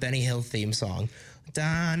have like the Benny Hill theme song.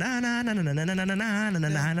 Oh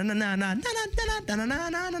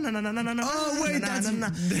wait, that's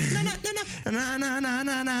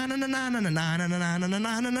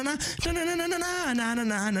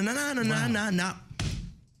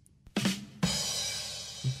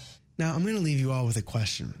Now I'm going to leave you all with a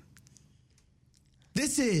question.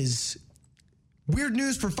 This is weird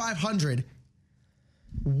news for 500.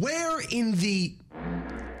 Where in the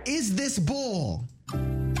is this bull?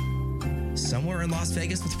 Somewhere in Las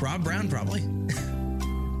Vegas with Rob Brown, probably.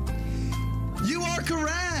 You are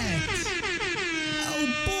correct. Oh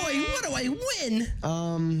boy, what do I win?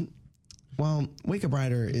 Well, Wake Up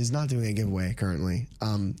Rider is not doing a giveaway currently.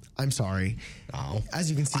 I'm sorry. Oh, as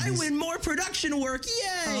you can see, I win more production work.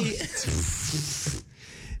 Yay!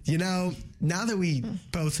 You know, now that we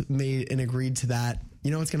both made and agreed to that,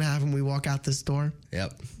 you know what's going to happen when we walk out this door?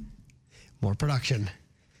 Yep. More production.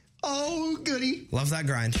 Oh, goody. Love that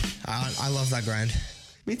grind. I love that grind.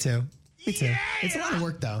 Me too. Me too. It's a lot of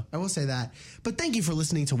work, though. I will say that. But thank you for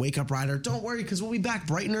listening to Wake Up Rider. Don't worry, because we'll be back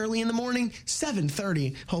bright and early in the morning,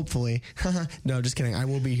 7:30, hopefully. No, just kidding. I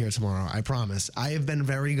will be here tomorrow. I promise. I have been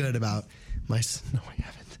very good about my... No, I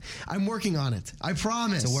haven't. I'm working on it. I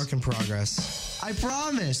promise. It's a work in progress. I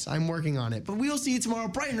promise I'm working on it. But we'll see you tomorrow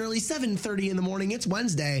bright and early, 7:30 in the morning. It's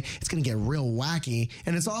Wednesday. It's going to get real wacky.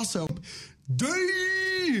 And it's also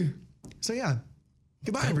day. So yeah.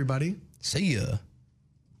 Goodbye, everybody. See ya.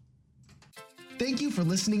 Thank you for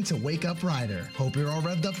listening to Wake Up Rider. Hope you're all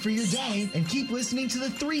revved up for your day and keep listening to the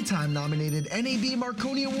 3-time nominated NAB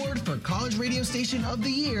Marconi Award for College Radio Station of the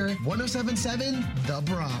Year, 1077 The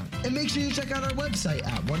Bronx. And make sure you check out our website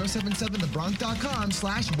at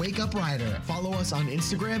 1077thebronx.com/wakeuprider. Follow us on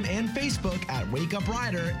Instagram and Facebook at Wake Up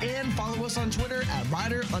Rider and follow us on Twitter at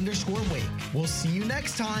Rider_Wake. We'll see you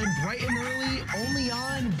next time, bright and early, only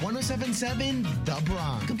on 1077 The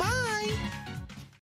Bronx. Goodbye.